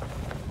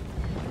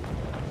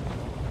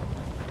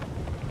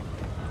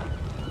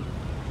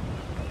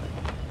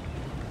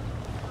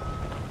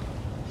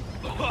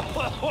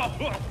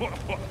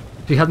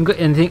 if you hadn't got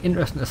anything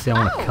interesting to say, I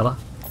want to kill her.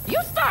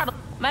 You startled.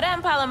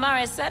 Madame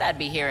Palomares said I'd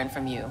be hearing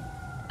from you.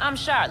 I'm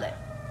Charlotte.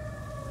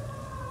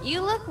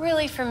 You look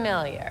really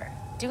familiar.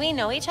 Do we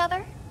know each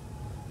other?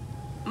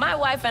 My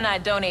wife and I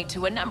donate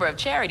to a number of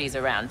charities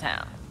around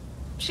town.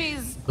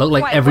 She's look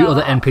like quite every well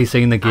other off.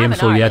 NPC in the game, I'm an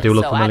so yeah, I do artist,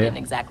 look so I familiar. didn't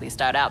exactly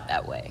start out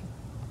that way.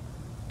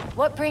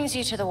 What brings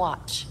you to the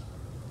watch?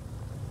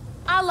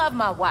 I love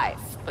my wife,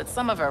 but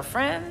some of her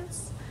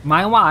friends,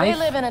 My they wife.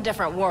 live in a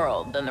different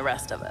world than the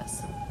rest of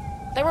us.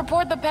 They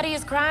report the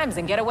pettiest crimes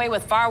and get away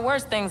with far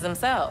worse things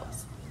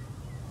themselves.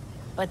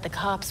 But the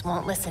cops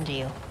won't listen to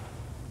you.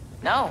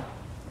 No.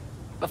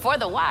 Before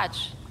the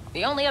watch,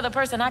 the only other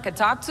person I could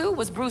talk to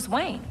was Bruce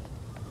Wayne.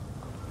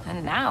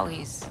 And now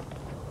he's...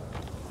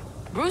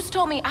 Bruce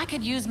told me I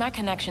could use my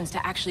connections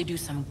to actually do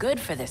some good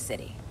for this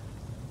city.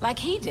 Like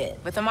he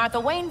did with the Martha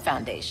Wayne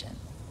Foundation.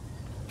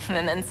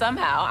 And then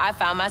somehow I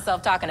found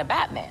myself talking to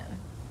Batman.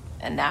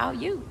 And now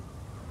you.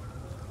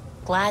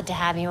 Glad to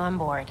have you on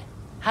board.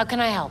 How can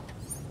I help?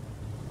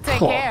 Take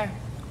care.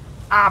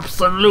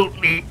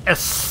 Absolutely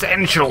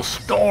essential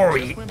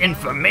story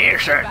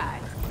information. Bye.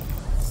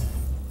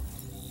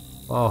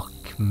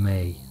 Fuck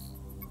me.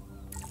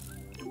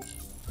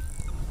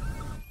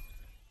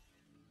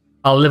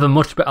 I'll live a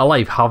much better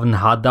life having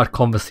had that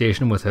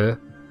conversation with her.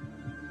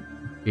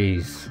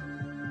 Jeez.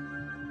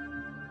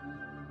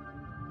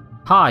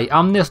 Hi,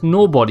 I'm this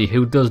nobody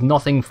who does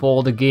nothing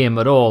for the game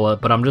at all,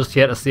 but I'm just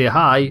here to say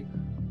hi.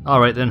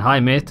 Alright then,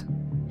 hi mate.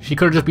 She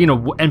could have just been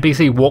an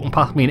NPC walking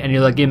past me in any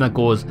other game that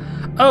goes,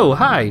 oh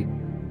hi,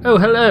 oh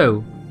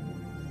hello.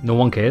 No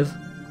one cares.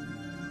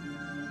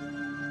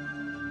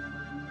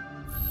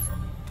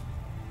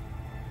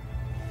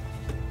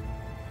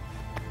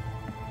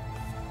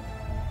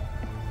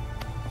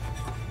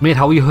 Mate,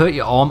 how you hurt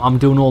your arm? I'm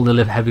doing all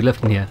the heavy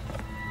lifting here.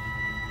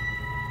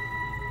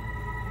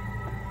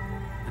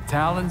 The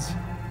Talons,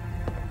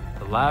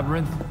 the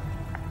Labyrinth,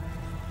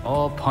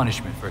 all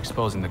punishment for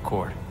exposing the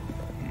court.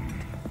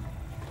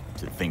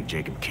 To think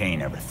Jacob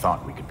Kane ever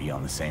thought we could be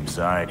on the same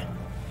side.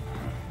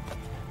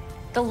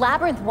 The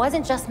Labyrinth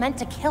wasn't just meant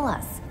to kill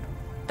us.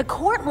 The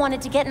court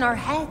wanted to get in our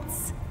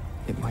heads.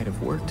 It might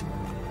have worked.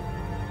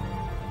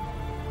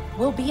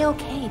 We'll be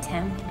okay,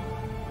 Tim.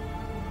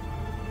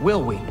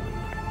 Will we?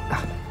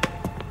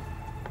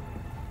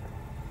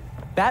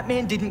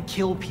 Batman didn't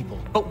kill people,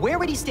 but where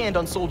would he stand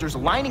on soldiers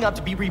lining up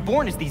to be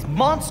reborn as these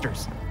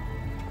monsters?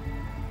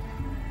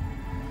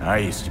 I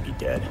used to be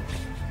dead.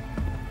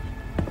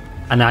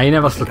 And now you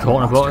never stop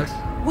talking about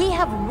it. We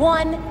have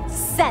one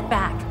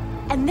setback.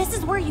 And this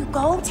is where you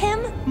go, Tim?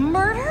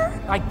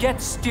 Murder? I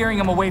get steering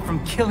him away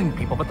from killing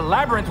people, but the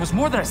Labyrinth was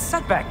more than a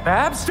setback,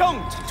 Babs.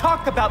 Don't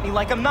talk about me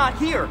like I'm not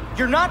here.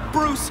 You're not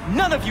Bruce,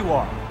 none of you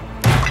are.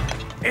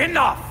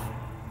 Enough!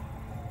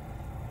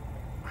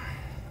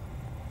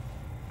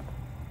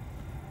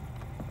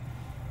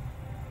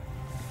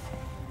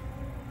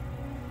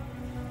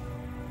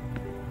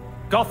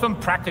 Gotham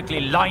practically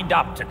lined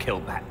up to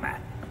kill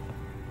Batman.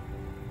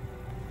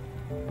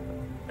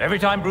 Every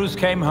time Bruce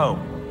came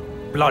home,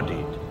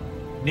 bloodied,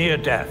 near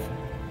death,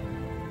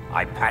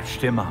 I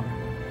patched him up.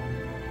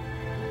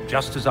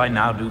 just as I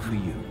now do for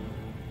you.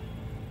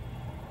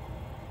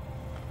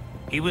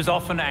 He was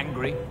often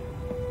angry,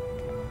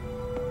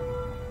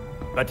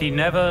 but he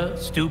never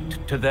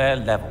stooped to their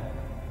level.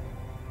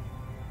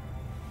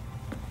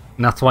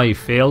 And that's why he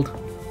failed.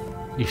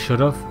 He should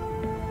have.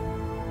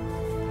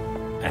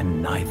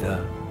 And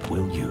neither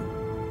will you.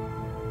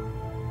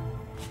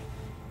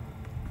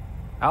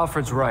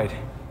 Alfred's right.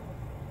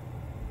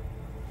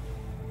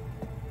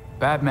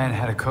 Batman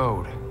had a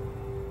code.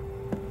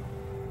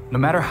 No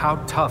matter how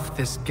tough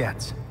this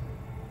gets,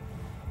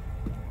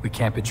 we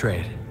can't betray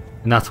it.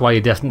 And that's why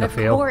you're destined to The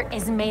fail. court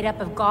is made up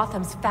of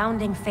Gotham's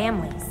founding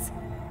families.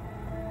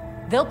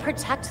 They'll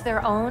protect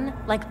their own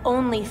like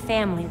only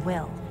family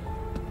will.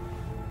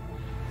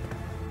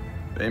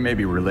 They may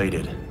be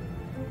related,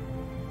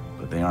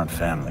 but they aren't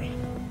family.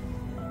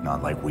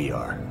 Not like we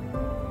are.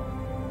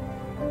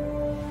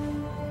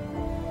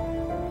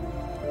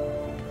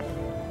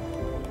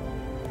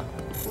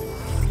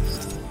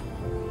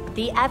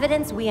 The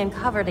evidence we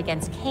uncovered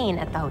against Kane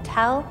at the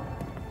hotel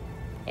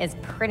is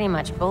pretty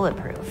much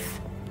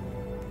bulletproof.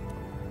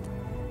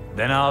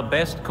 Then our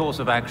best course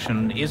of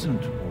action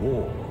isn't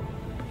war,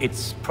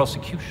 it's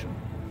prosecution.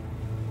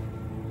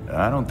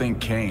 I don't think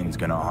Kane's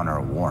gonna honor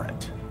a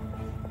warrant.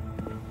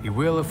 He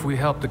will if we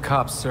help the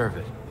cops serve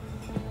it.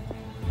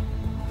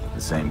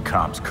 The same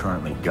cops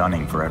currently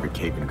gunning for every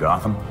cape in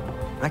Gotham?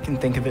 I can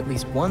think of at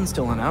least one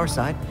still on our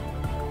side.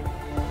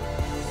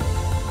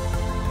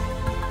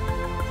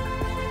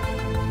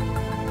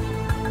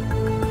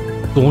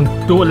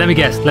 Don't, let me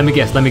guess.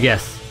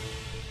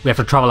 We have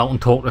to travel out and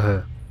talk to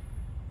her.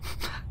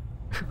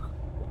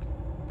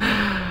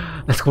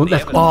 Let's go,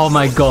 oh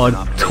my god.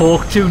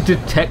 Talk to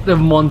Detective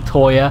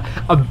Montoya.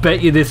 I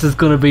bet you this is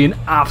going to be an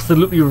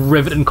absolutely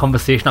riveting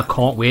conversation. I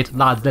can't wait.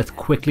 Lads, let's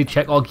quickly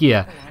check our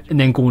gear and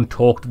then go and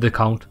talk to the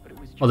count.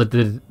 Or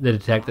the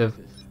detective.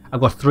 I've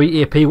got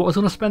 3 AP. What was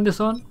I going to spend this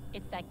on?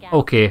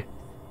 Okay.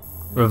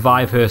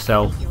 Revive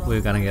herself.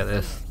 We're going to get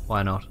this.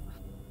 Why not?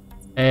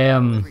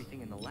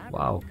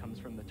 Wow.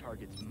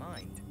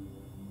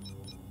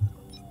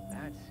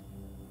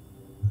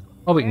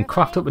 Oh, we can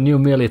craft up a new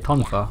melee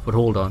tonfa, but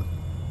hold on.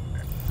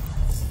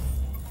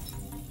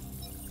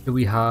 Do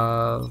we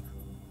have...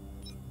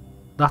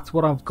 That's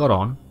what I've got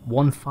on.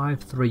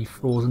 153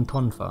 frozen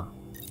tonfa.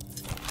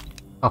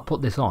 I'll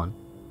put this on.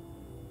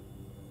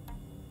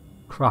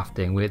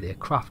 Crafting, wait there,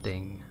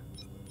 crafting.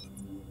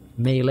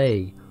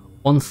 Melee.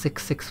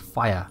 166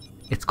 fire.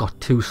 It's got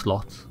 2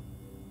 slots.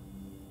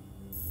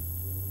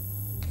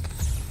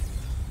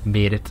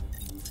 Made it.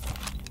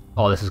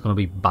 Oh, this is going to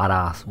be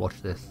badass.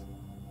 Watch this.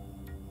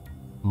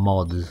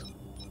 Mods.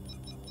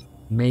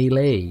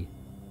 Melee.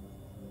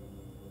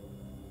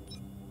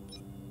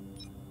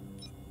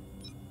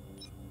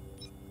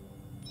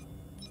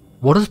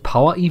 What does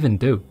power even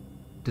do?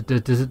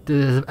 Does it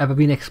ever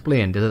been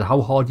explained? Is it how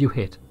hard you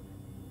hit?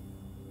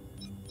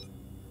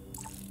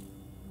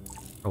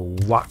 I'll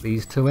whack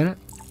these 2 in it.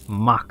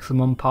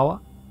 Maximum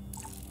power.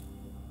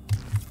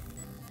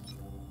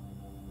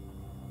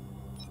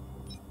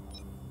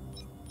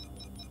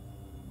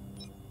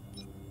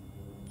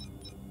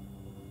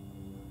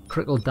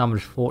 Critical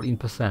damage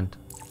 14%.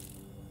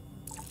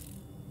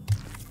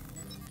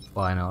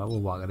 Fine, no,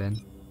 we'll whack it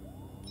in.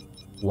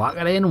 Whack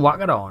it in, whack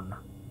it on.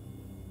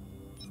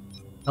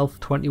 Health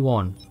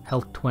 21,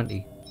 health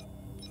 20.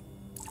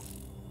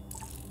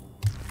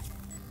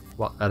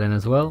 Whack that in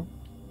as well.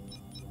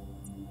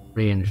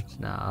 Ranged,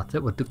 nah, that's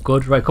it, we're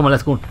good. Right, come on,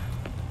 let's go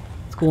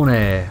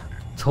and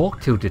talk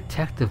to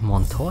Detective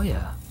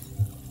Montoya.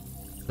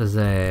 There's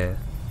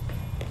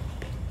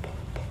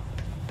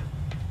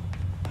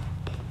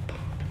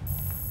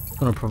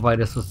going to provide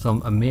us with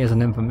some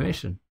amazing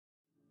information.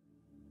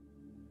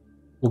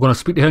 We're going to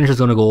speak to her and she's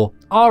going to go,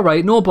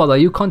 alright, no bother,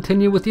 you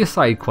continue with your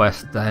side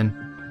quest then.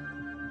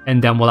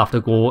 And then we'll have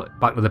to go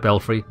back to the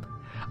Belfry.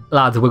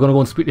 Lads, we're going to go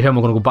and speak to her and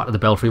we're going to go back to the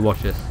Belfry.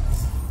 Watch this.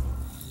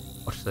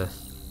 Watch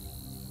this.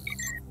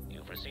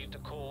 You've received a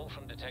call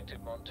from Detective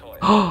Montoya.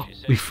 Oh,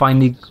 we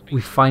finally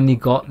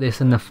got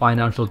this in the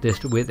financial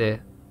district. Wait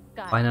there.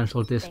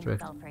 Financial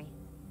district.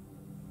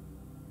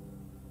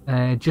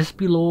 Just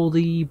below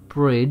the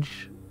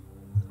bridge.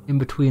 In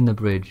between the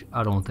bridge.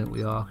 I don't think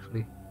we are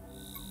actually.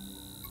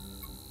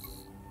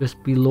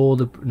 Just below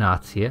the... Nah,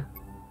 it's here.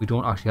 We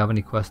don't actually have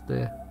any quest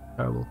there.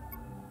 Terrible.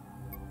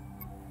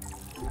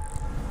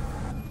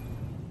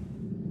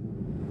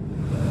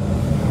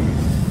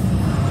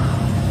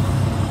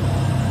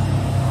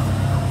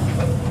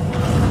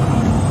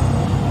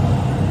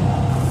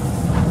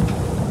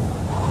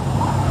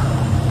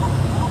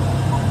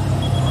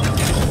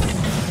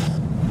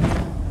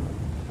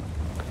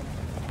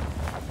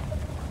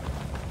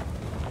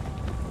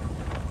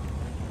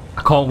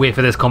 I can't wait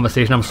for this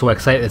conversation. I'm so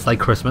excited. It's like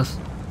Christmas.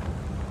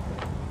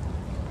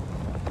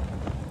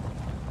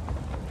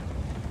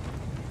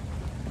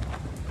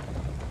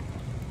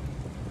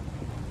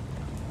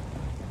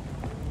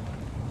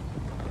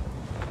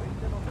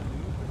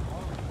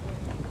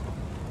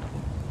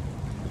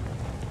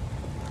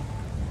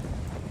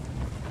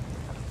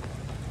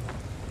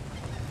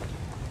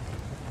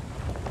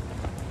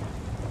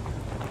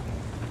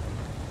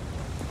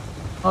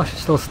 Oh, she's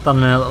still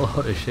standing in a little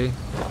hut, is she?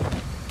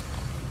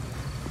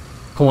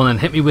 Come on then,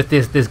 hit me with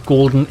this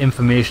golden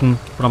information,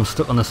 but I'm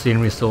stuck on the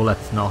scenery, so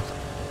let's not.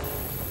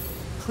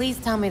 Please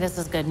tell me this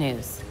is good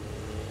news.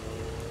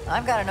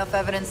 I've got enough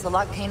evidence to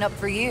lock Kane up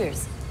for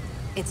years.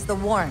 It's the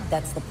warrant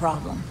that's the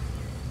problem.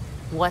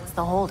 What's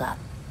the holdup?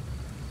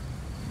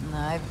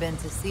 I've been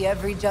to see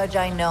every judge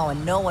I know,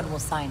 and no one will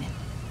sign it.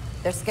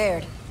 They're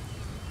scared.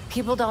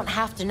 People don't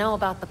have to know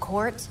about the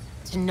court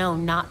to know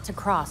not to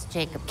cross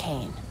Jacob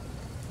Kane.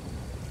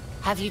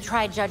 Have you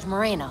tried Judge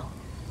Moreno?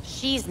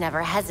 She's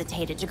never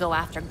hesitated to go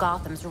after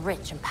Gotham's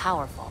rich and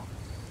powerful.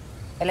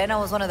 Elena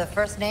was one of the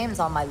first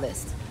names on my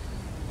list.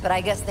 But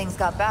I guess things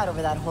got bad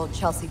over that whole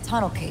Chelsea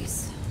tunnel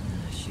case.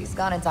 She's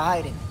gone into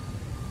hiding.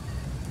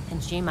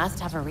 And she must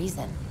have a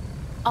reason.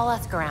 I'll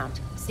ask around,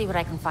 see what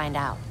I can find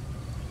out.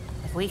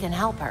 If we can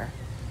help her,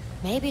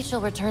 maybe she'll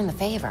return the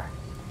favor.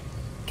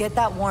 Get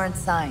that warrant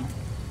signed,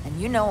 and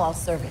you know I'll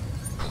serve it.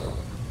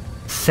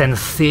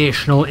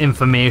 Sensational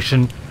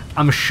information.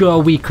 I'm sure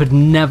we could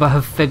never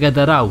have figured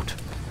that out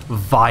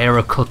via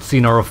a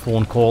cutscene or a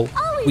phone call.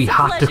 We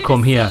had to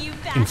come here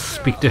and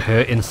speak to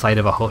her inside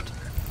of a hut.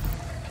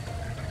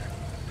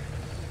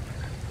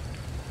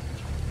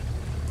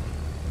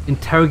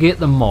 Interrogate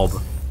the mob.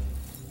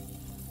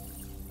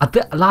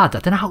 Lads, I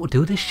don't know how to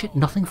do this shit.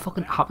 Nothing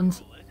fucking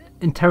happens.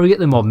 Interrogate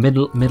the mob.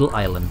 Middle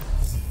Island.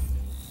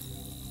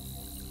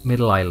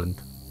 Middle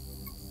Island.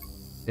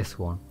 This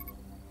one.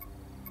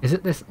 Is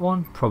it this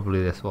one?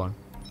 Probably this one.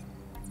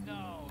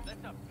 No,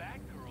 that's a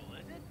Batgirl,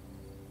 is it?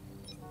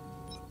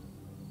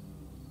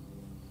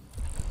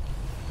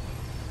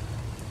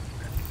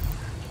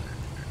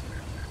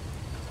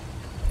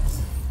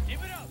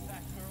 Give it up,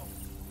 Batgirl.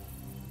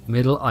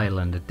 Middle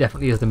Island. It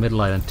definitely is the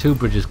Middle Island. Two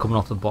bridges coming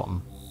off the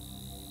bottom.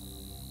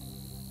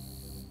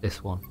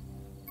 This one.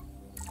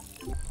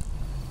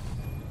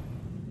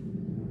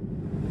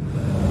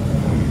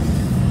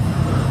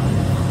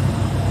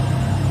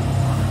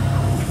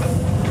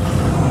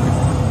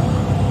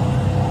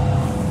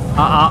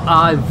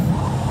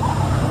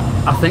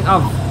 I think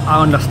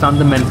I understand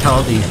the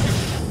mentality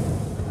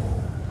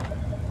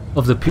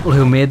of the people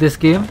who made this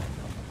game,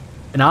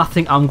 and I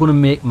think I'm going to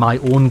make my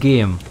own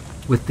game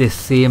with this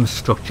same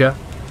structure.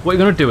 What you're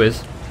going to do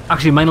is,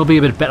 actually mine will be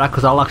a bit better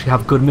because I'll actually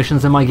have good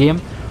missions in my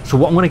game. So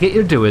what I'm going to get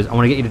you to do is, I'm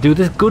going to get you to do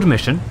this good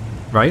mission,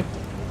 right?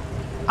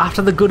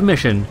 After the good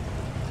mission,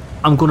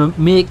 I'm going to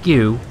make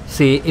you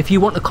say, if you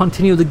want to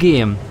continue the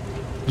game,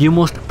 you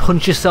must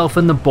punch yourself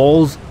in the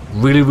balls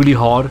really, really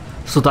hard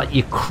so that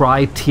you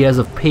cry tears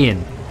of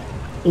pain.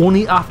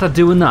 Only after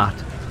doing that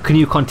can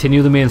you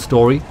continue the main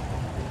story.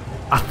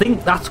 I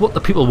think that's what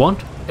the people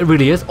want. It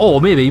really is. Or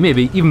maybe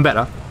even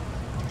better,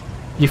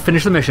 you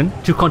finish the mission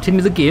to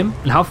continue the game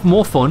and have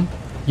more fun.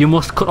 You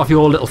must cut off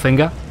your little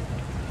finger,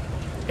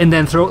 and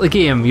then throughout the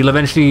game you'll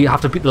eventually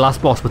have to beat the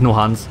last boss with no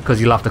hands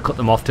because you'll have to cut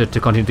them off to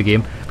continue the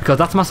game, because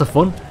that's massive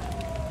fun.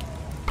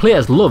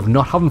 Players love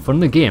not having fun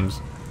in the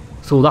games,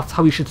 so that's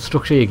how you should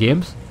structure your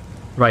games.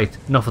 Right,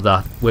 enough of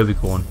that. Where are we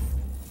going?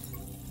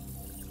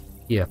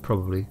 Yeah,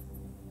 probably.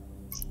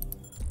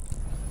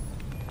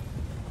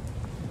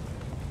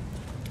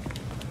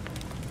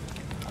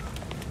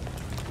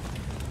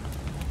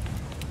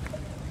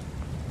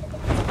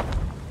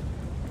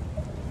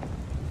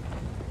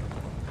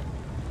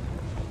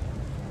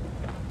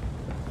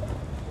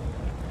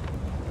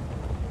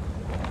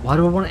 Why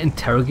do I want to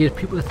interrogate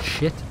people with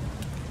shit?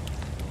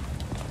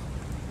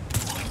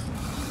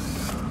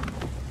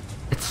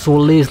 It's so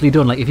lazily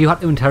done. Like, if you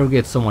had to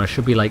interrogate someone, it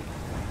should be like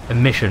a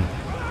mission,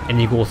 and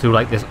you go through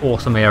like this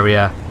awesome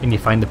area and you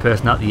find the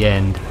person at the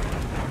end.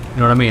 You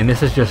know what I mean?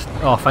 This is just,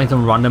 oh, find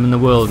some random in the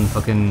world and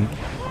fucking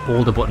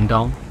hold the button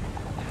down.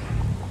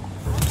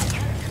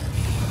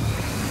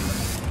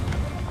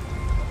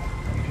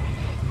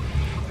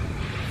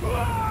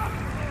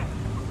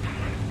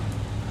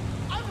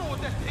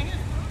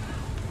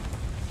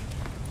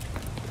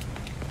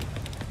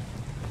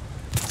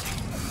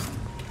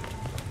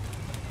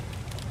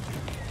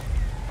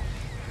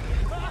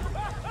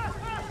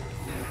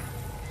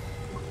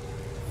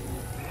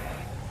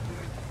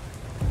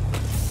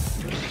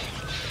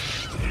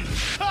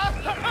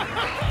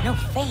 No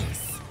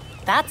face.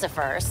 That's a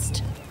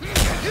first.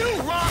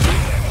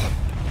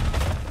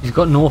 He's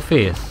got no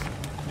face.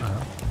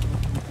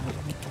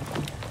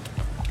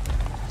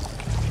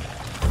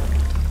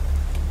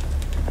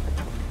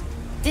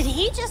 Did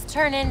he just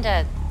turn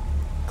into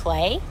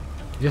Clay?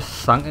 He just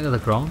sank into the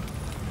ground.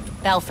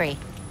 Belfry,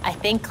 I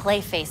think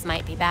Clayface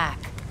might be back.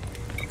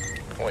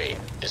 Wait,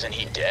 isn't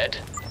he dead?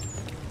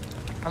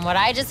 From what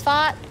I just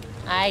fought,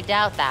 I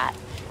doubt that.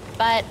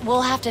 But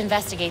we'll have to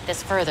investigate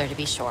this further to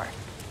be sure.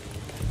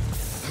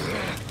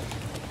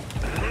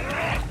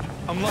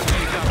 I'm lucky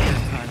you got me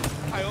this time.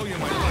 I owe you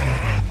my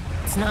life.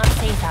 It's not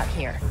safe out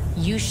here.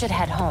 You should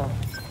head home.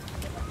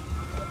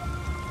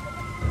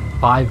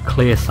 5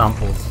 clear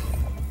samples.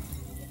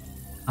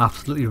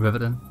 Absolutely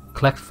riveting.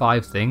 Collect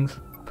 5 things.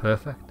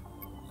 Perfect.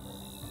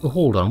 Oh,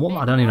 hold on. What?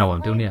 I don't even know what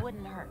I'm doing here.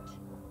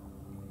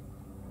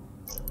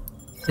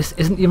 This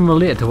isn't even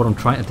related to what I'm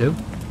trying to do.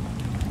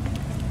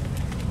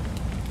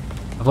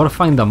 I've got to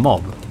find the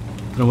mob. I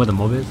don't know where the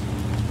mob is.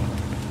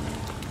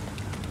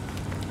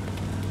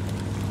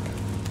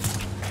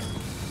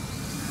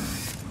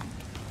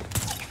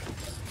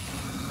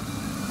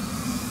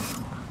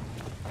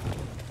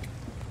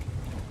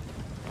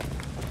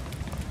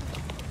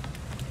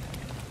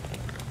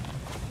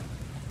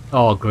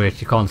 Oh great,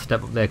 she can't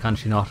step up there, can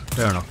she not?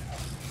 Fair enough.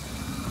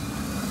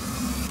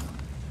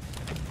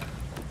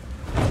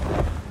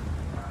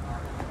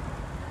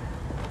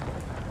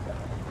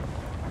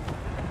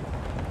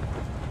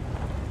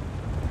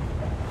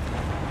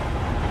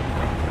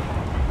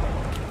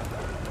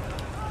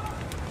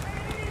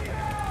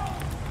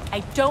 I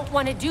don't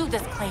want to do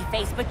this,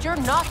 Clayface, but you're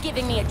not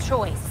giving me a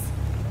choice.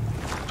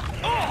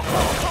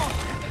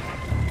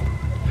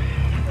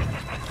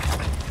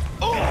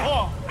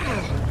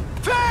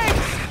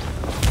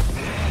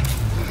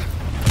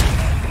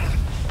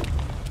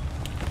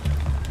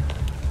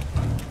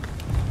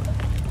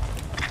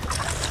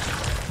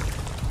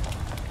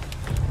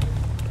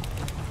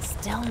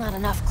 Still not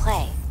enough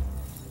clay.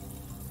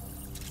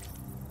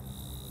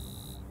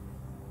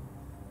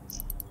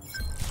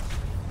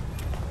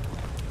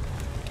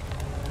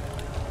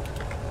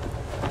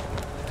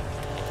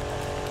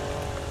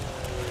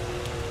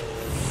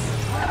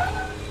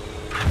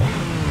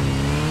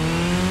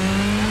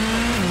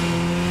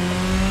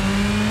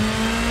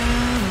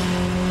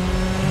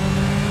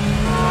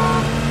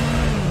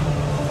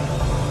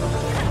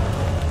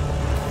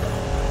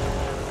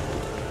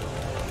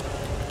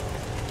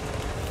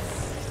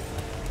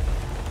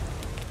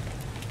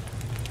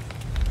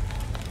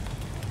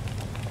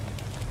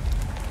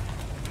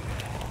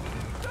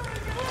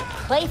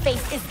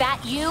 Clayface, is that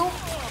you?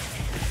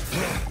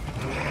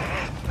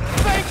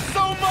 Thanks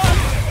so much!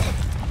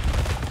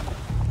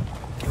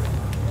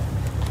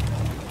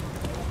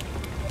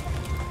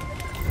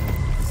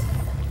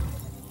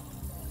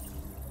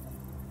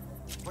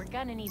 We're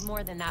gonna need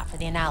more than that for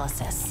the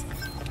analysis.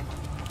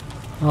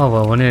 Oh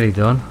well, we're nearly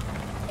done.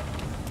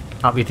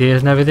 Happy days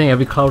and everything,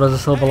 every cloud has a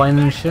silver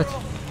lining and shit.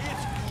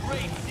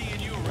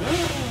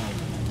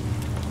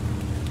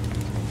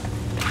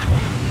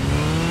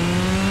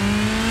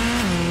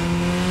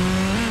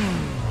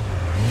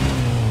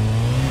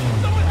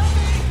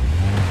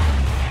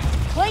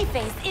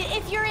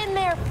 If you're in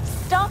there,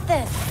 stop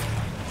this.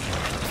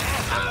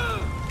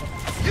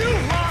 You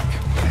rock!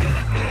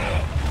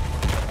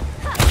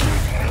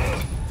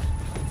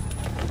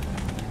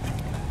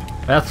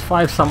 That's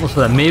 5 samples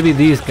for them. Maybe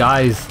these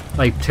guys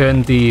like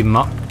turned the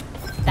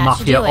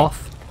mafia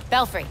off.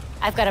 Belfry,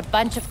 I've got a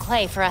bunch of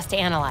clay for us to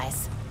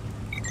analyze.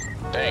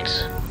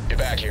 Thanks. Get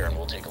back here and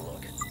we'll take a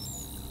look.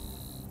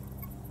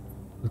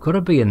 We've got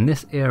to be in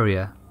this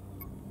area.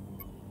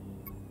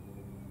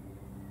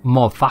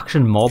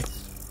 Faction mob.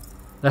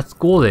 Let's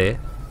go there.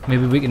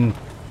 Maybe we can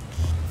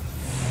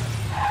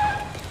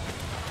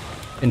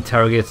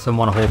interrogate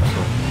someone, I hope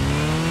so.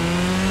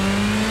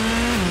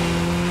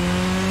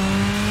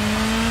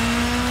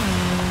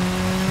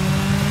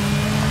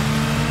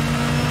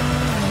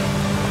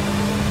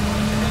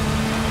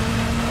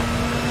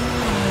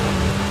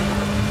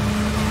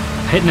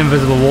 Hit an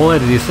invisible wall there,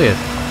 did you see it?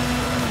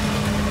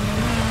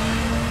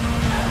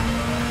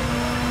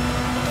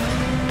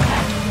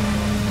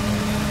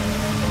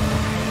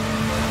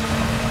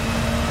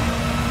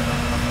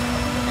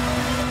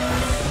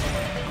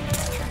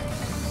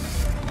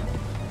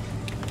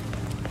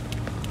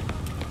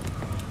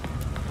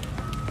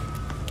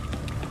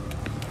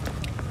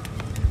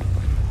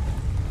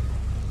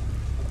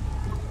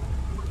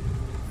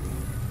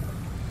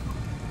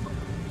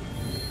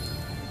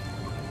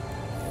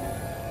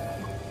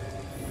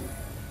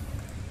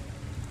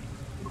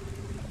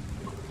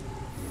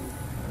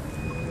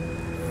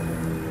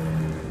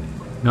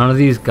 None of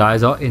these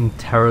guys are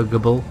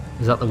interrogable.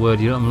 Is that the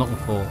word I'm looking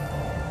for?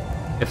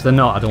 If they're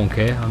not, I don't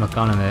care. I'm not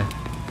going in there.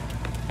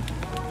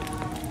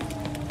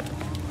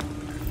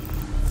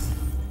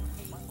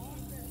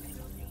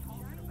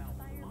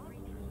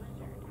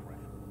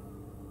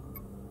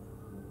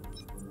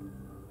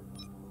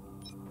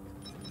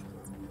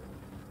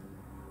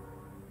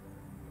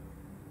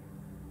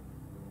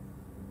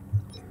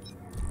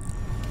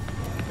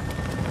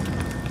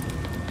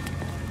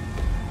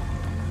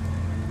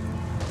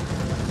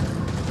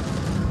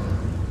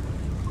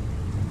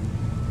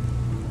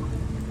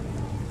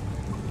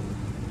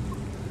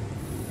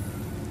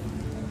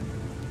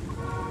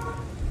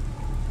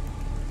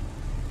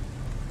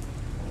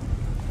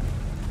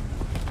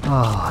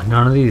 Oh,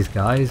 none of these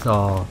guys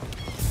are...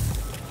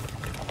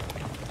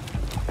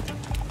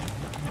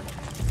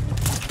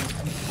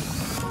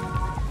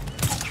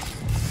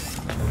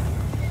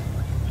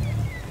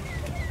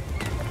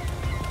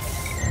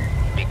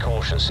 Be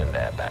cautious in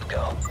there,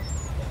 Batgirl.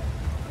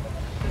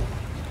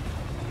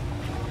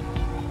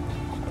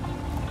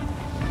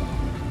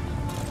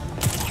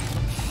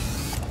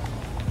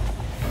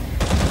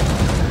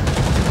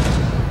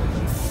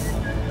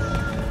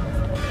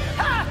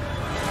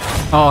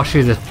 Oh,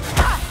 she's a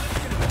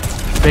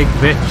big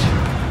bitch.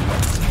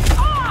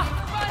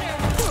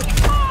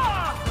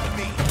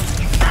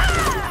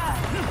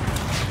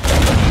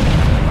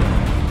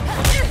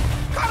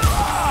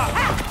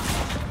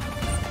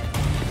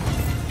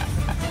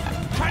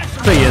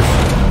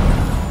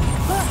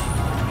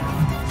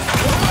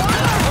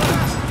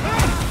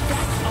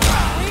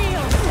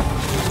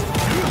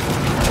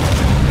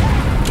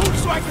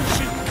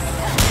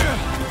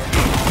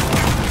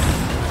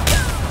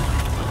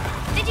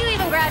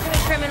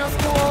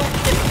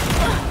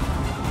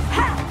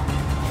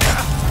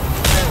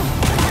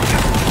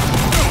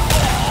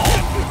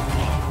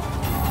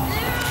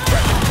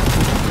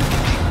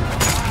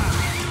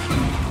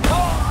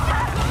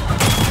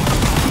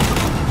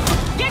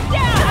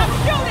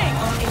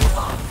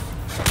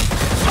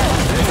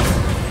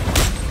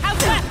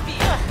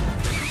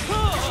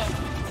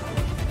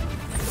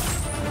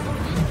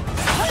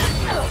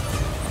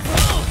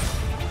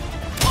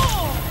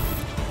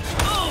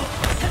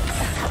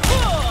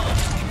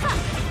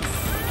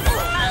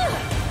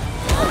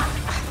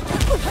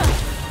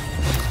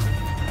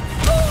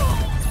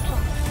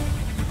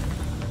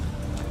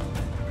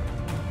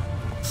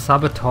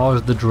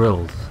 Sabotage the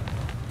drills.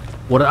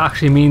 What it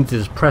actually means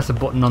is press a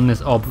button on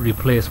this aubrey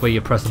place where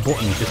you press a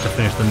button just to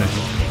finish the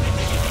mission.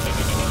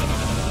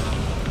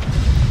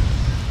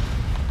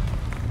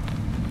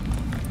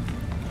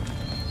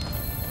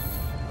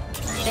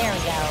 There we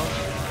go.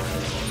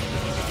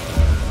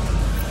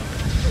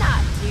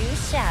 Not too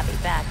shabby,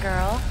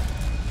 Batgirl.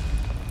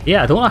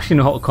 Yeah, I don't actually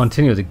know how to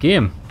continue the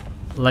game.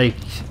 Like,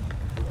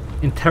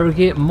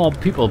 interrogate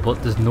mob people,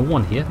 but there's no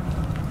one here.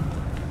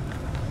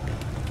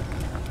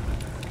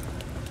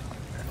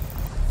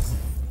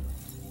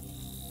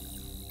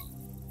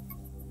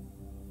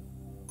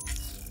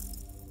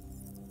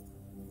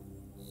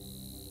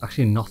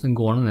 Actually nothing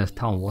going on in this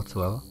town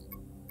whatsoever.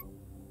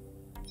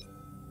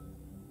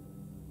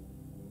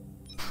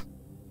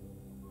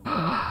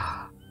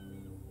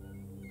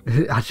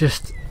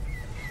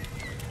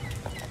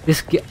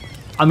 This game,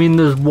 I mean,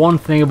 there's one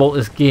thing about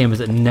this game is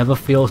it never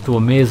fails to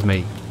amaze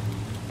me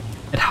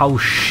at how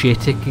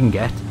shit it can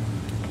get.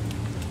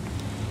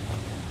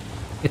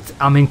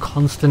 I'm in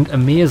constant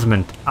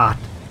amazement at.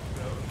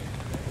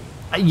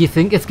 You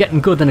think it's getting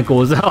good, then it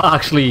goes, oh,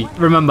 actually,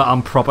 remember,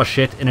 I'm proper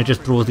shit, and it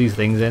just throws these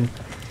things in.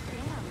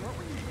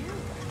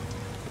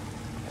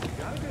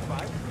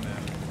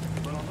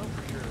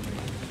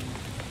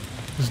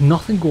 There's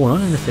nothing going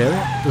on in this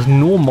area. There's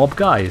no mob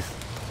guys.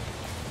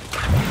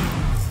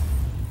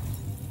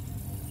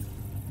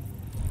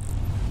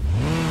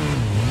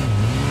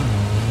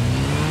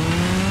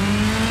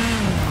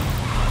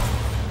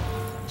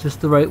 Just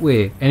the right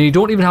way, and you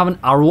don't even have an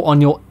arrow on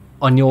your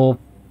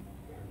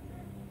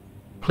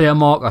player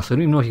marker, so I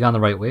don't even know if you're going the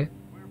right way.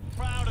 We're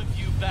proud of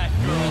you,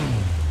 Batgirl.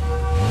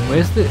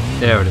 Where's the?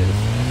 There it is.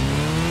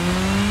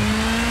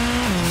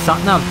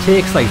 Satnav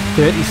takes like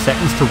 30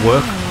 seconds to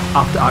work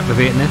after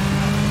activating it.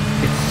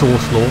 It's so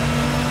slow.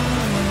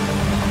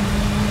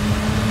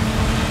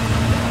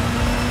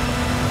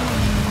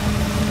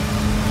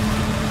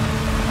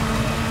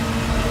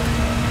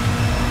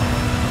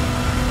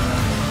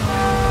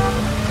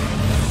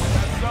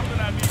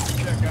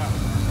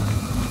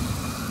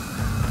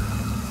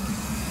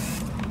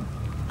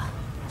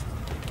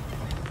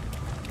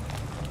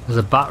 There's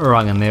a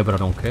batarang in there, but I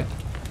don't care.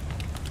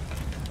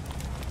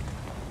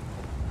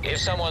 If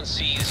someone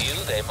sees you,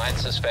 they might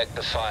suspect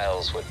the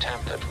files were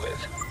tampered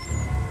with.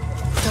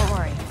 Don't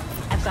worry,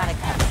 I've got it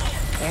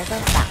covered. There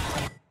goes that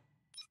plan.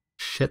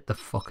 Shit the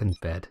fucking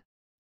bed.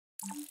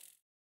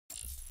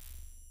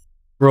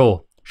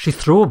 Bro, she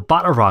threw a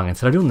batarang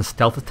instead of doing the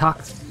stealth attack.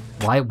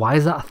 Why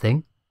is that a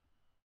thing?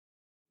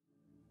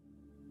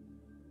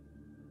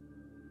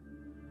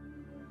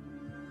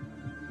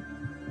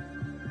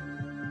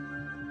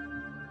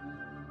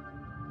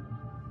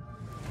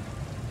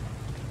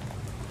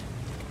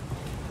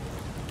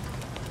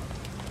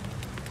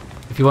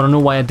 If you want to know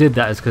why I did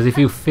that, is because if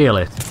you fail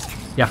it,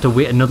 you have to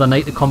wait another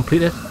night to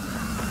complete it.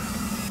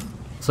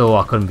 So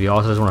I couldn't be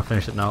arsed, I just want to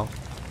finish it now.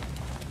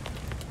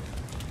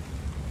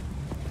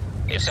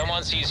 If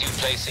someone sees you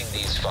placing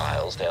these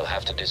files, they'll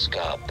have to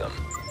discard them.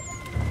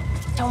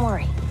 Don't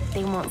worry,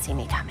 they won't see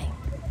me coming.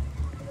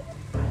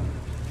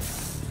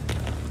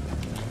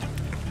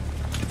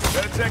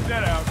 Better check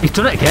that out. He's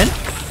done it again?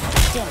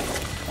 Damn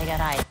it, I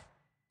got eyes.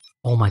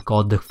 Oh my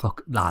god, the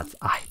fuck, lads,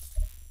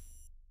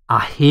 I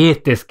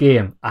hate this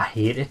game. I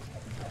hate it.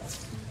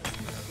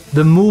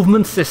 The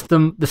movement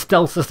system, the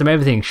stealth system,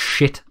 everything,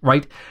 shit,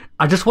 right?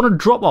 I just want to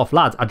drop off,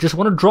 lads. I just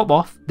want to drop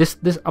off.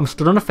 I'm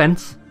stood on a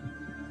fence.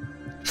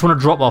 Just want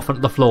to drop off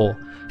onto the floor.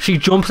 She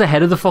jumps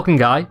ahead of the fucking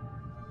guy.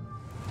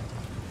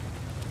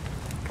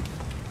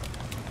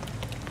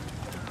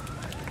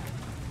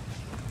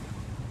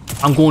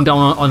 I'm going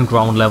down on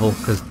ground level,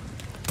 because...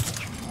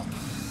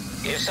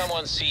 If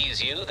someone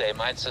sees you, they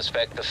might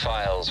suspect the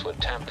files were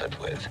tampered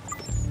with.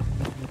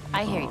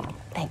 I hear you.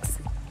 Thanks.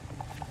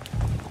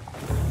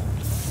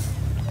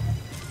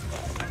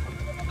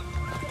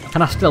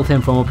 Can I stealth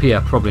him from up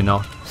here? Probably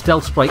not.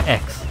 Stealth strike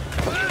X.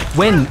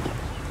 When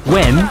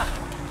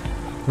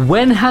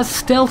has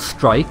stealth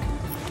strike?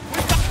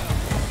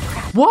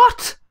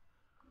 What?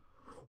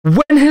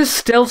 When has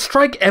stealth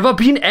strike ever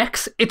been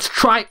X? It's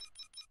triangle.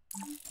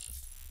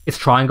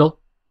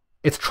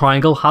 It's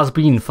triangle, has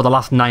been for the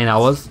last 9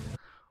 hours.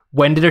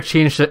 When did it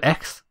change to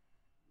X?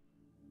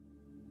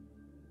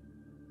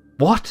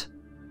 What?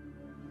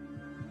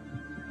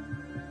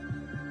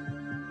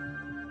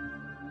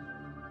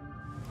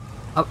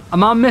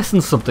 Am I missing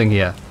something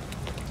here?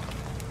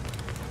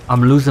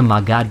 I'm losing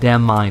my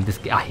goddamn mind.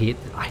 I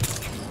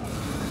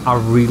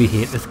really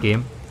hate this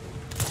game.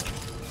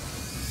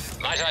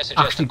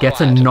 Actually gets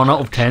a none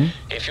out of 10.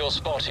 If you're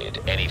spotted,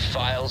 any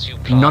files you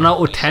none out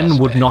of 10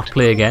 would not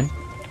play again.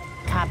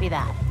 Copy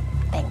that.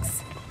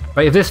 Thanks.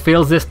 Right, if this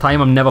fails this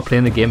time, I'm never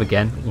playing the game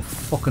again. It will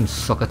fucking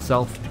suck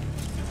itself.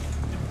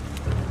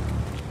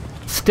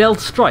 Stealth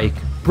strike?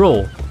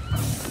 Bro.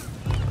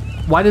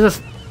 Why does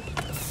this...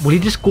 Will you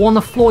just go on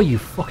the floor, you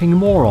fucking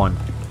moron?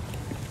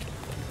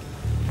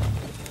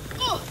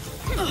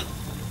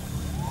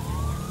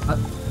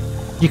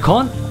 You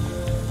can't?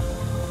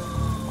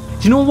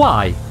 Do you know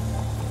why?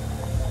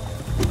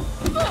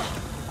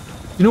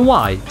 You know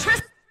why?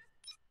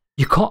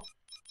 You can't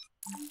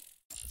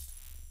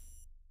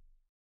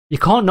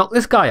knock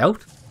this guy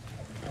out.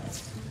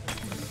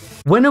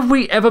 When have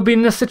we ever been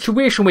in a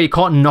situation where you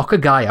can't knock a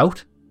guy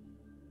out?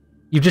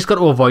 You've just got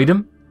to avoid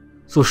him.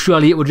 So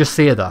surely it would just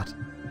say that.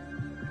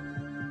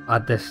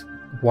 At this,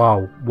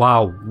 wow,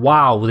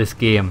 this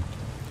game.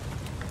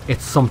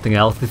 It's something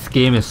else. This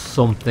game is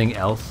something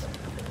else.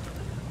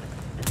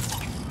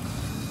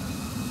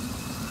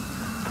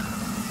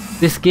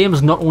 This game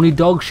is not only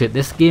dog shit,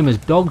 this game is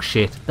dog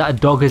shit that a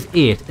dog has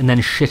ate and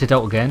then shit it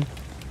out again.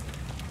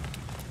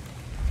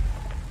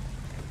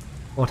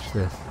 What's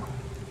this?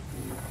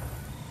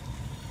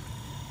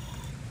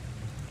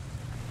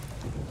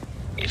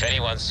 If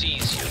anyone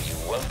sees you, you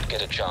won't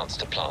get a chance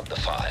to plant the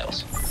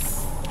files.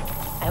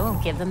 I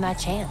won't give them that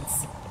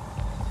chance.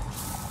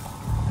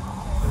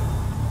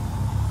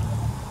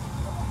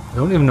 I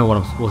don't even know what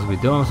I'm supposed to be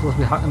doing. I'm supposed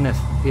to be hacking this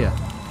here.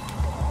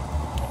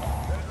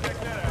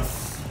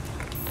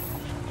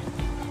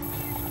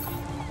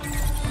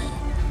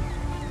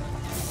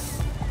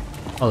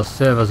 Oh, the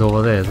server's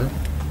over there, is it?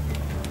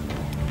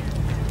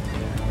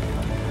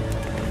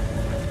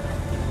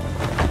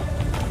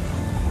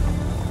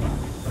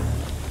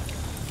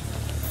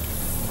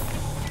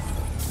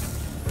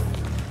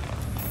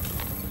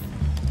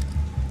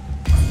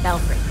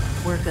 Belfry,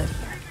 we're good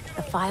here.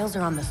 The files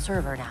are on the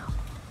server now.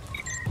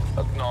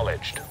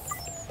 Acknowledged.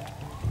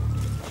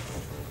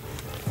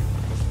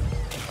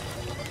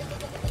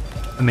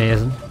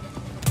 Amazing.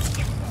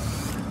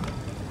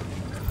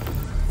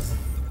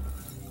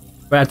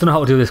 Right, I don't know how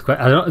to do this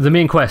quest. The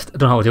main quest, I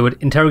don't know how to do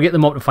it. Interrogate the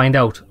mob to find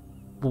out.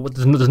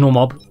 There's no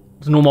mob.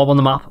 There's no mob on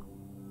the map.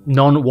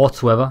 None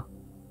whatsoever.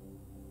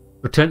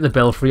 Return to the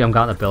Belfry. I'm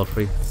going to the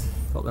Belfry.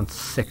 Fucking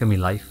sick of me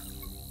life.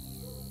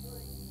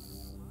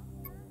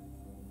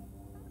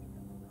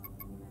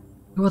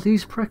 Who are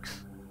these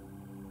pricks?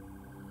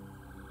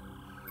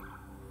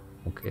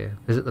 Okay,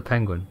 visit the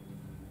Penguin.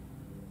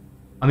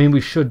 I mean,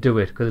 we should do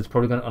it because it's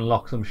probably going to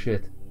unlock some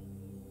shit.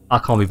 I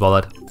can't be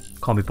bothered.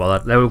 Can't be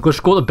bothered. We'll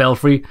just go to the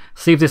Belfry,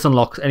 see if this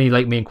unlocks any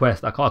like main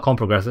quest. I can't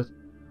progress it.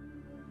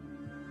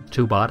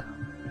 Too bad.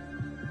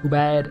 Too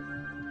bad.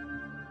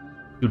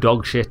 You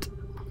dog shit.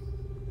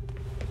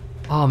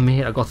 Oh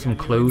mate, I got some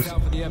clues.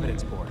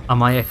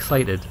 Am I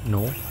excited?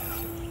 No.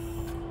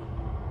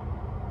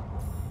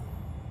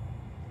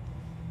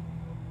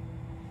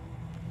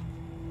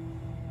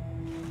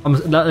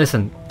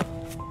 Listen.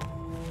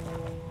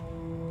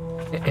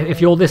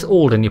 If you're this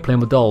old and you're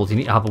playing with dolls, you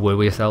need to have a word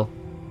with yourself.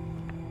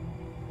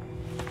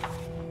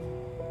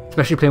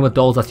 Especially playing with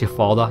dolls that's your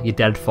father, your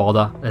dead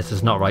father. This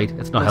is not right.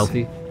 It's not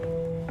healthy.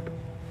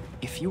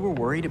 If you were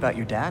worried about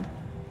your dad,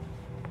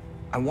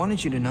 I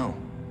wanted you to know.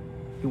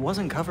 He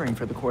wasn't covering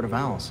for the Court of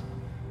Owls.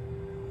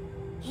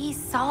 He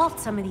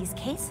solved some of these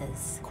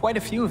cases. Quite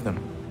a few of them.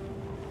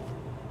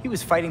 He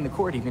was fighting the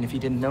court even if he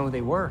didn't know they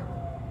were.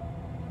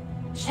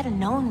 Should have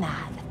known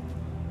that.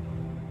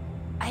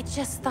 I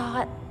just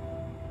thought...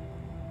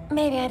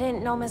 maybe I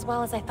didn't know him as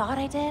well as I thought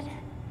I did.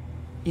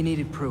 You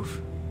needed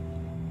proof.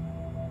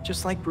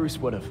 Just like Bruce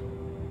would have.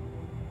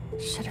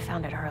 Should have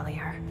found it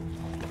earlier.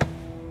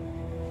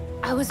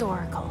 I was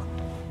Oracle.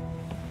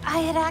 I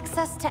had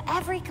access to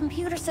every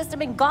computer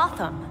system in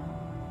Gotham.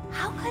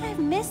 How could I have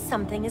missed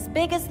something as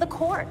big as the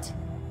court?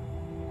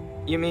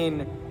 You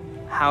mean,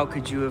 how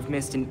could you have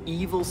missed an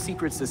evil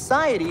secret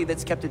society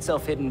that's kept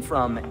itself hidden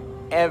from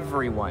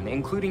everyone,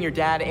 including your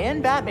dad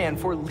and Batman,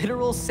 for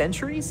literal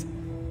centuries?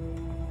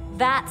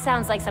 That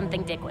sounds like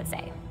something Dick would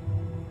say.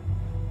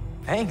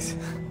 Thanks.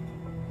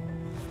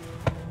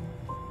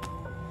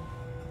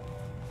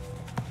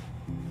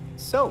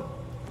 So,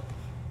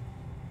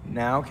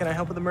 now can I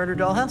help with the murder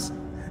dollhouse?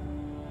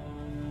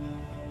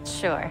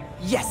 Sure.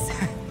 Yes!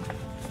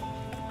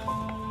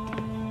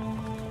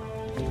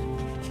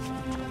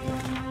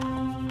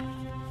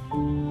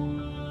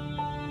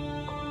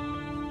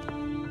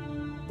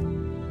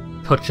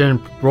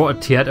 Touching brought a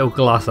tear to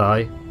glass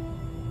eye.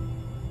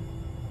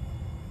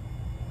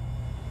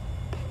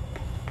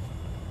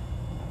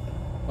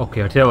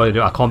 Okay, I'll tell you what to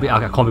do. I can't be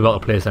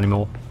about the place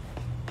anymore.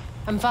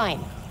 I'm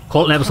fine.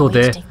 Call it an episode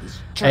there.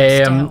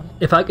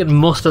 If I can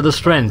muster the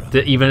strength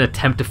to even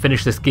attempt to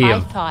finish this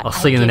game, I'll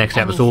see you in the next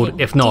episode.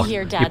 If not,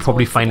 you'll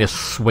probably find us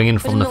swinging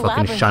from the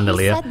fucking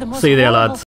chandelier. See you there, lads.